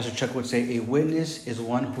 Pastor Chuck would say, a witness is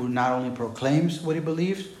one who not only proclaims what he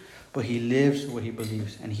believes, but he lives what he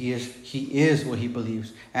believes. And he is what he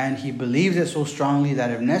believes. And he believes it so strongly that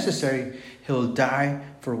if necessary, he'll die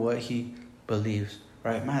for what he believes.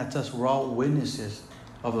 Right? Man, that's us. We're all witnesses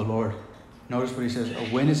of the Lord. Notice what he says.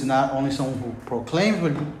 A witness is not only someone who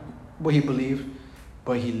proclaims what he believes,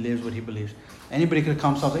 but he lives what he believes. Anybody could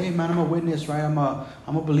come and say, hey, man, I'm a witness, right? I'm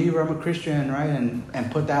a believer, I'm a Christian, right?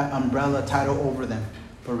 And put that umbrella title over them.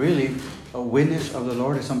 But really, a witness of the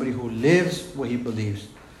Lord is somebody who lives what he believes.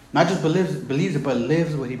 Not just believes it, but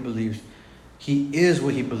lives what he believes. He is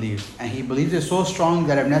what he believes. And he believes it so strong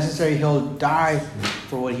that if necessary, he'll die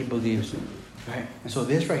for what he believes. Right? And so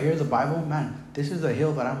this right here, the Bible, man, this is the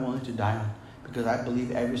hill that I'm willing to die on. Because I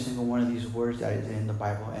believe every single one of these words that is in the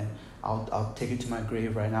Bible. And I'll take it to my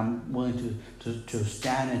grave, right? And I'm willing to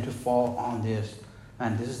stand and to fall on this.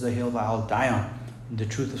 Man, this is the hill that I'll die on. The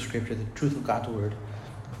truth of Scripture, the truth of God's Word.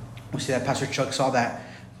 We see that Pastor Chuck saw that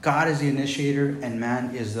God is the initiator and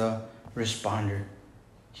man is the responder.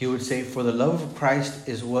 He would say, for the love of Christ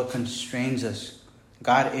is what constrains us.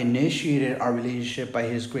 God initiated our relationship by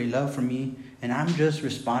his great love for me, and I'm just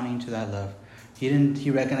responding to that love. He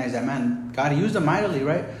recognized that, man, God used him mightily,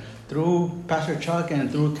 right? Through Pastor Chuck and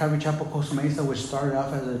through Calvary Chapel Costa Mesa, which started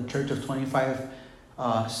off as a church of 25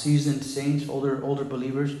 seasoned saints, older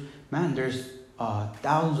believers. Man, there's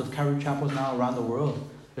thousands of Calvary Chapels now around the world.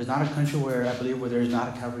 There's not a country where there's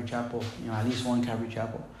not a Calvary Chapel, at least one Calvary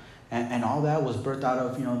Chapel. And all that was birthed out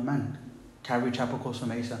of, Calvary Chapel Costa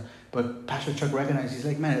Mesa. But Pastor Chuck recognized, he's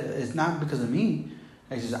like, man, it's not because of me.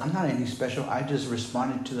 He says, I'm not anything special. I just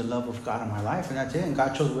responded to the love of God in my life, and that's it. And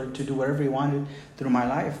God chose to do whatever he wanted through my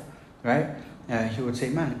life, right? He would say,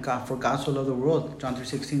 man, for God so loved the world, John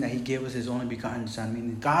 3:16, that he gave us his only begotten son.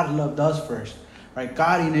 Meaning God loved us first, right?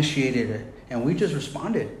 God initiated it, and we just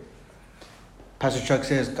responded. Pastor Chuck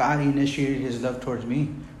says, God initiated his love towards me,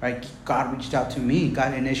 right? God reached out to me.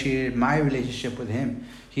 God initiated my relationship with him.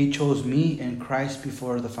 He chose me in Christ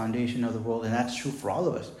before the foundation of the world. And that's true for all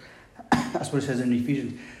of us. That's what it says in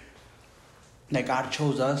Ephesians. That God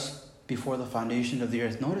chose us before the foundation of the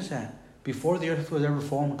earth. Notice that. Before the earth was ever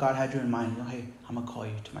formed, God had you in mind. Hey, I'm going to call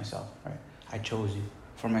you to myself, right? I chose you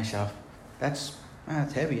for myself. That's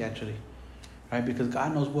heavy, actually, right? Because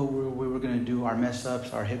God knows what we were going to do, our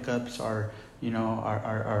mess-ups, our hiccups, our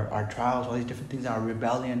trials, all these different things, our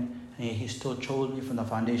rebellion, and he still chose me from the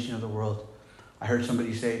foundation of the world. I heard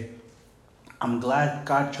somebody say, I'm glad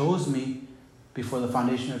God chose me before the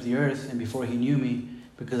foundation of the earth and before he knew me,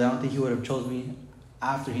 because I don't think he would have chose me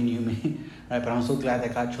after he knew me, right? But I'm so glad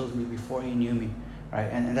that God chose me before he knew me, right?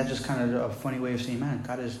 And that's just kind of a funny way of saying, man,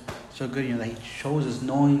 God is so good, that he chose us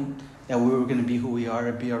knowing that we were going to be who we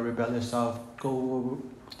are, be our rebellious self, go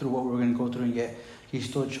through what we're going to go through, and yet he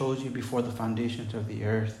still chose you before the foundations of the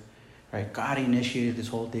earth, right? God initiated this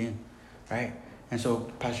whole thing, right? And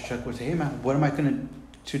so Pastor Chuck would say, hey, man, what am I going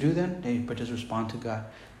to to do then? Hey, but just respond to God.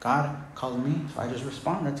 God called me, so I just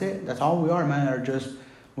respond. That's it. That's all we are, man.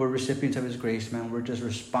 We're recipients of His grace, man. We're just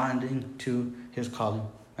responding to His calling.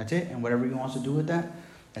 That's it. And whatever He wants to do with that,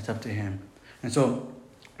 that's up to Him. And so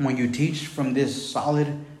when you teach from this solid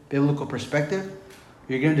biblical perspective,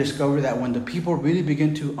 you're going to discover that when the people really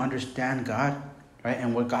begin to understand God, right,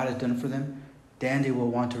 and what God has done for them, then they will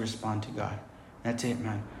want to respond to God. That's it,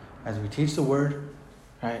 man. As we teach the word,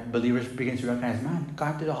 right, believers begin to recognize, man,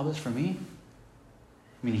 God did all this for me.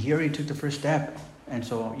 I mean, He already took the first step. And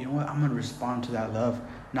so, you know what? I'm going to respond to that love.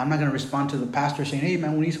 Now, I'm not going to respond to the pastor saying, hey,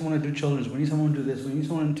 man, we need someone to do children's. We need someone to do this. We need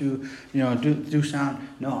someone to, do sound.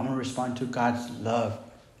 No, I'm going to respond to God's love.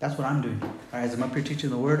 That's what I'm doing. All right, as I'm up here teaching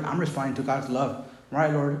the word, I'm responding to God's love. All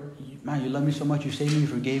right, Lord, man, you love me so much. You saved me, you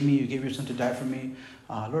forgave me. You gave your son to die for me.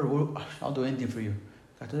 Lord, I'll do anything for you.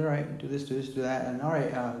 God said, all right, do this, do that. And all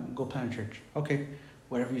right, go plant a church. Okay,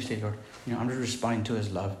 whatever you say, Lord. I'm just responding to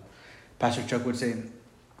His love. Pastor Chuck would say,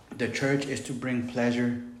 the church is to bring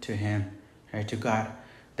pleasure to Him, right, to God,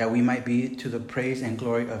 that we might be to the praise and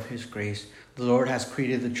glory of His grace. The Lord has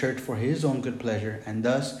created the church for His own good pleasure, and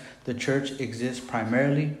thus the church exists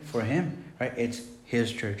primarily for Him, right? It's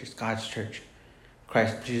His church. It's God's church.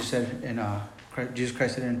 Jesus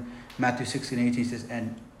Christ said in Matthew 16:18, He says,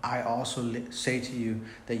 and I also say to you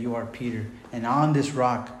that you are Peter, and on this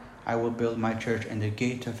rock I will build my church, and the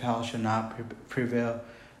gate of hell shall not prevail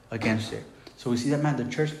against it. So we see that, man, the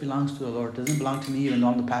church belongs to the Lord. It doesn't belong to me, even though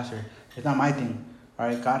I'm the pastor. It's not my thing. All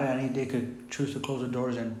right, God at any day could choose to close the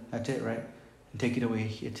doors, and that's it, right? And take it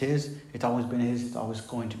away. It's His. It's always been His. It's always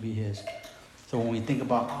going to be His. So when we think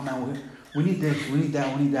about, oh man, we need this, we need that,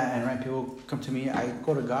 and right, people come to me, I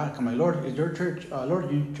go to God, I'm like, Lord, is your church, Lord,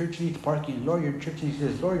 your church needs parking, Lord, your church needs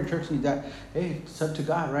this, Lord, your church needs that. Hey, it's up to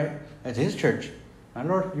God, right? It's His church. My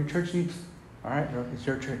Lord, your church needs, all right, Lord, it's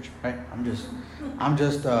your church, right? I'm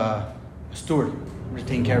just a steward. I'm just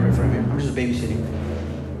taking care of it for Him. I'm just babysitting.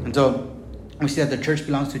 And so we see that the church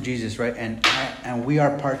belongs to Jesus, right? And we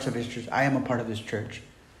are parts of His church. I am a part of His church.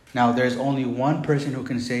 Now, there's only one person who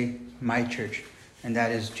can say, my church, and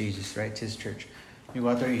that is Jesus, right? It's His church. You go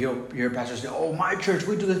out there and you hear pastors say, oh, my church,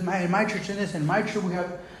 we do this, my church in this, and my church we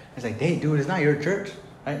have. It's like, hey, dude, it's not your church,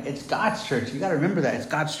 right? It's God's church. You got to remember that. It's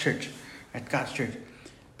God's church. It's God's church.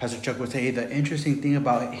 Pastor Chuck would say, the interesting thing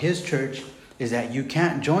about His church is that you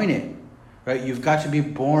can't join it, right? You've got to be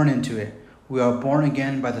born into it. We are born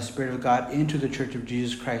again by the Spirit of God into the church of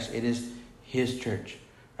Jesus Christ. It is His church,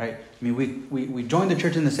 right? I mean, we joined the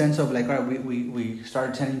church in the sense of like, all right, we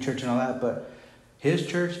started attending church and all that, but His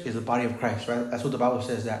church is the body of Christ, right? That's what the Bible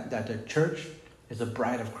says, that the church is the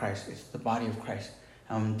bride of Christ. It's the body of Christ.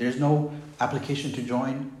 There's no application to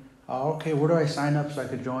join. Okay, where do I sign up so I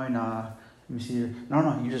could join? Let me see.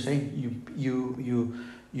 No, you just say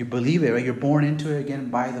you believe it, right? You're born into it again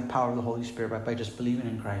by the power of the Holy Spirit, right? By just believing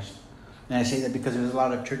in Christ. And I say that because there's a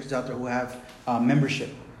lot of churches out there who have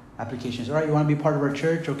membership applications. All right, you want to be part of our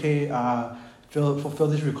church? Okay, fulfill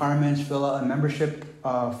these requirements, fill out a membership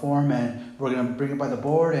form, and we're going to bring it by the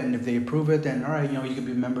board, and if they approve it, then all right, you can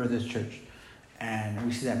be a member of this church. And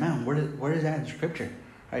we see that, man, where is that in Scripture?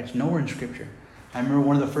 Right? It's nowhere in Scripture. I remember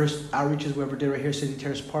one of the first outreaches we ever did right here, City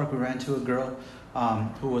Terrace Park. We ran into a girl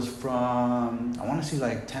who was from, I want to say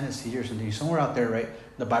like Tennessee or something, somewhere out there, right?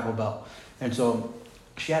 The Bible Belt. And so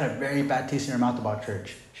she had a very bad taste in her mouth about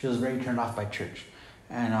church. She was very turned off by church.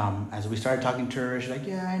 And as we started talking to her, she's like,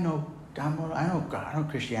 yeah, I know God, I know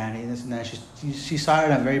Christianity, this and that. She saw it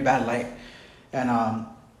in a very bad light. And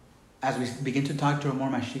as we begin to talk to her more,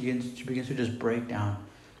 man, she begins to just break down.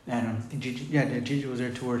 And Gigi was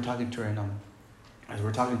there too. We were talking to her, and as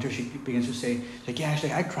we're talking to her, she begins to say, she's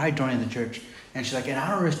like, I tried joining the church. And she's like, and I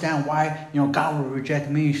don't understand why, God would reject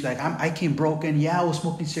me. She's like, I came broken. Yeah, I was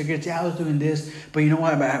smoking cigarettes. Yeah, I was doing this. But you know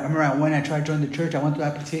what? I remember when I tried joining the church, I went through the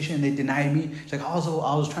application and they denied me. She's like, all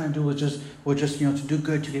I was trying to do was just to do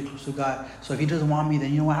good, to get close to God. So if He doesn't want me,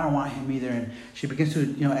 then I don't want Him either. And she begins to,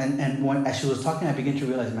 and as she was talking, I began to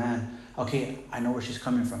realize, man, okay, I know where she's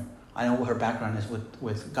coming from. I know what her background is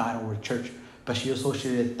with God or with church. But she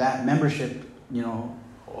associated that membership, a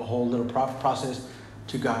whole little process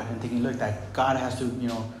to God, and thinking, look, that God has to,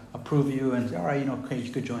 approve you, and say, all right, okay,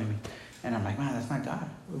 you could join me. And I'm like, man, that's not God.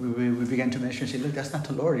 We began to minister and say, look, that's not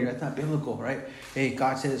the Lord. That's not biblical, right? Hey,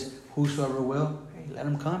 God says, whosoever will, hey, let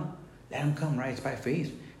him come. Let him come, right? It's by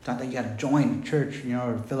faith. It's not that you got to join church,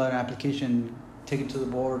 or fill out an application, take it to the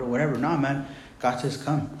board or whatever. No, man. God says,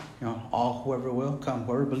 come. Whoever will, come.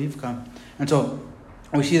 Whoever believes, come. And so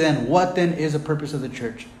we see then, what then is the purpose of the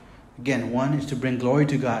church? Again, one is to bring glory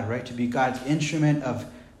to God, right? To be God's instrument of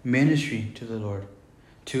ministry to the Lord.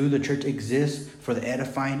 Two, the church exists for the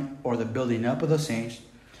edifying or the building up of the saints.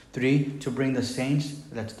 3, to bring the saints,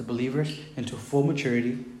 that's the believers, into full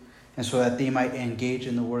maturity, and so that they might engage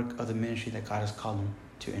in the work of the ministry that God has called them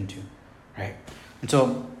into, right? And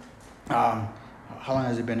so, how long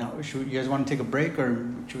has it been? You guys want to take a break, or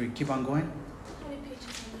should we keep on going? How many pages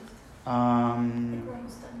are left? We're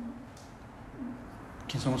almost done.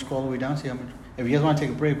 Can someone scroll all the way down? See how much? If you guys want to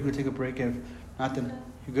take a break, we could take a break. If not, then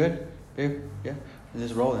you good, babe? Yeah,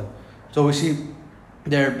 let's roll then. So we see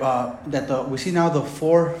there we see now the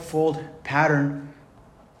fourfold pattern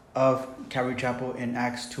of Calvary Chapel in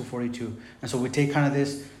Acts 2:42, and so we take kind of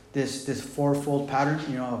this fourfold pattern,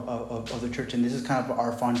 of the church, and this is kind of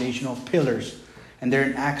our foundational pillars. And there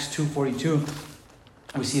in Acts 2:42,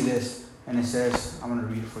 we see this, and it says, I'm going to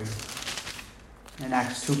read it for you. In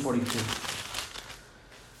Acts 2:42,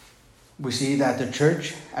 we see that the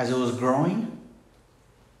church, as it was growing,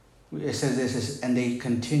 it says this, and they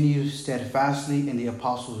continue steadfastly in the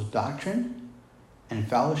apostles' doctrine and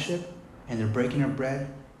fellowship, in the breaking of bread,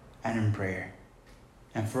 and in prayer.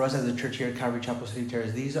 And for us as a church here at Calvary Chapel City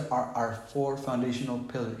Terrace, these are our 4 foundational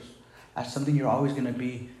pillars. That's something you're always going to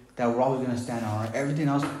be, that we're always going to stand on. Right? Everything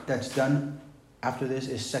else that's done after this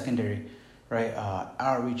is secondary, right?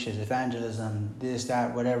 Outreaches, evangelism, this,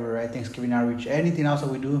 that, whatever, right? Thanksgiving outreach, anything else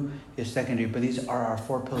that we do is secondary. But these are our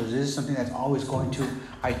 4 pillars. This is something that's always going to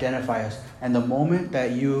identify us. And the moment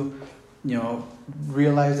that you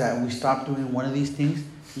realize that we stop doing one of these things,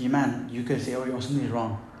 you could say, oh, something's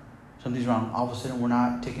wrong. Something's wrong. All of a sudden, we're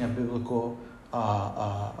not taking a biblical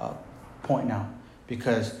point now,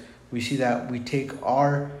 because we see that we take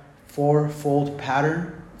our 4-fold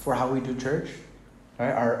pattern for how we do church,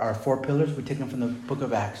 right? Our 4 pillars, we take them from the book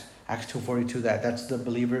of Acts, Acts 2:42. That's the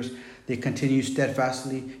believers. They continue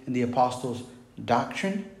steadfastly in the apostles'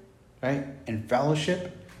 doctrine, right? In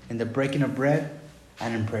fellowship, in the breaking of bread,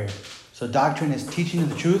 and in prayer. So doctrine is teaching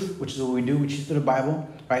the truth, which is what we do. We teach through the Bible,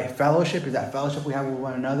 right? Fellowship is that fellowship we have with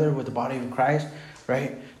one another, with the body of Christ,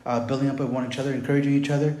 right? Building up with one another, encouraging each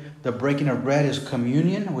other. The breaking of bread is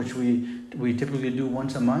communion, which we typically do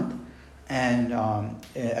once a month, and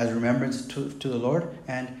as remembrance to the Lord,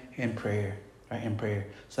 and in prayer, right? In prayer.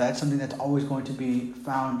 So that's something that's always going to be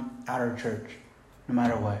found at our church, no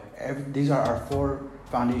matter what. These are our 4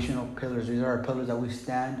 foundational pillars. These are our pillars that we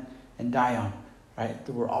stand and die on. Right?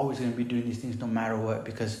 We're always going to be doing these things no matter what,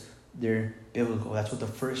 because they're biblical. That's what the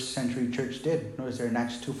first century church did. Notice there in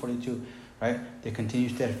Acts 2:42, right? They continue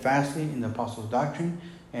steadfastly in the apostles' doctrine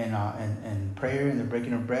and prayer and the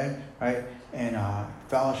breaking of bread, right? And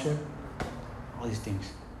fellowship, all these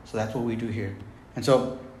things. So that's what we do here. And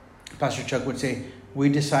so Pastor Chuck would say, we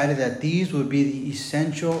decided that these would be the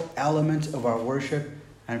essential elements of our worship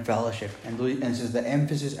and fellowship. And since the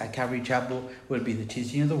emphasis at Calvary Chapel would be the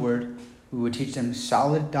teaching of the Word, we would teach them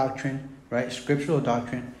solid doctrine, right? Scriptural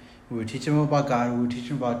doctrine. We would teach them about God. We would teach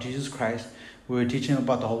them about Jesus Christ. We would teach them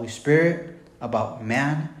about the Holy Spirit, about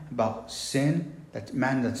man, about sin. That's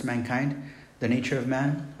mankind. The nature of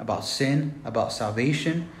man, about sin, about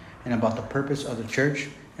salvation, and about the purpose of the church.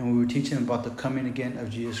 And we would teach them about the coming again of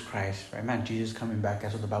Jesus Christ, right? Man, Jesus coming back.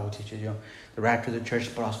 That's what the Bible teaches, the rapture of the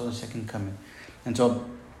church, but also the second coming. And so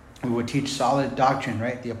we would teach solid doctrine,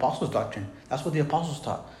 right? The apostles' doctrine. That's what the apostles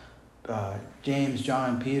taught. James,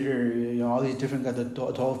 John, Peter, all these different, the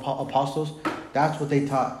 12 apostles, that's what they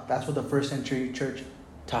taught. That's what the first century church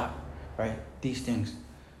taught, right? These things.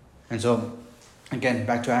 And so, again,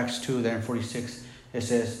 back to Acts 2, there in 46, it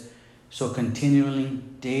says, so continually,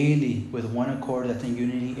 daily, with one accord, that's in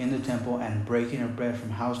unity in the temple, and breaking of bread from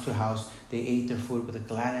house to house, they ate their food with a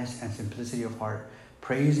gladness and simplicity of heart,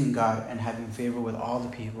 praising God and having favor with all the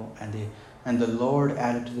people. And the Lord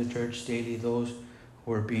added to the church daily those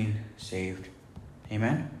who are being saved.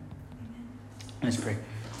 Amen? Let's pray.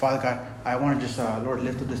 Father God, I want to just, Lord,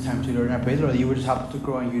 lift up this time to you, Lord. And I pray, Lord, that you would just help us to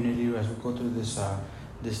grow in unity as we go through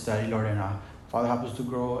this study, Lord. And Father, help us to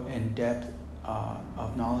grow in depth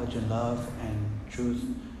of knowledge and love and truth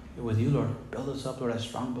with you, Lord. Build us up, Lord, as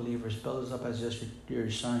strong believers. Build us up as just your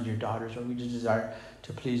sons, your daughters. Lord, we just desire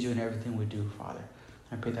to please you in everything we do, Father.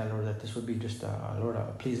 I pray that, Lord, that this would be just, Lord,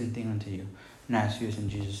 a pleasing thing unto you. And I ask you this in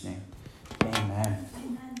Jesus' name. Amen.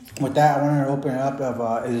 With that, I want to open it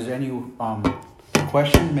up. Is there any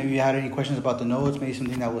questions? Maybe you had any questions about the notes, maybe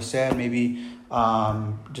something that was said, maybe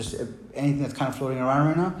just anything that's kind of floating around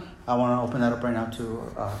right now. I want to open that up right now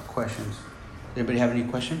to questions. Does anybody have any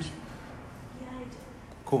questions? Yeah, I do.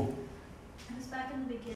 Cool.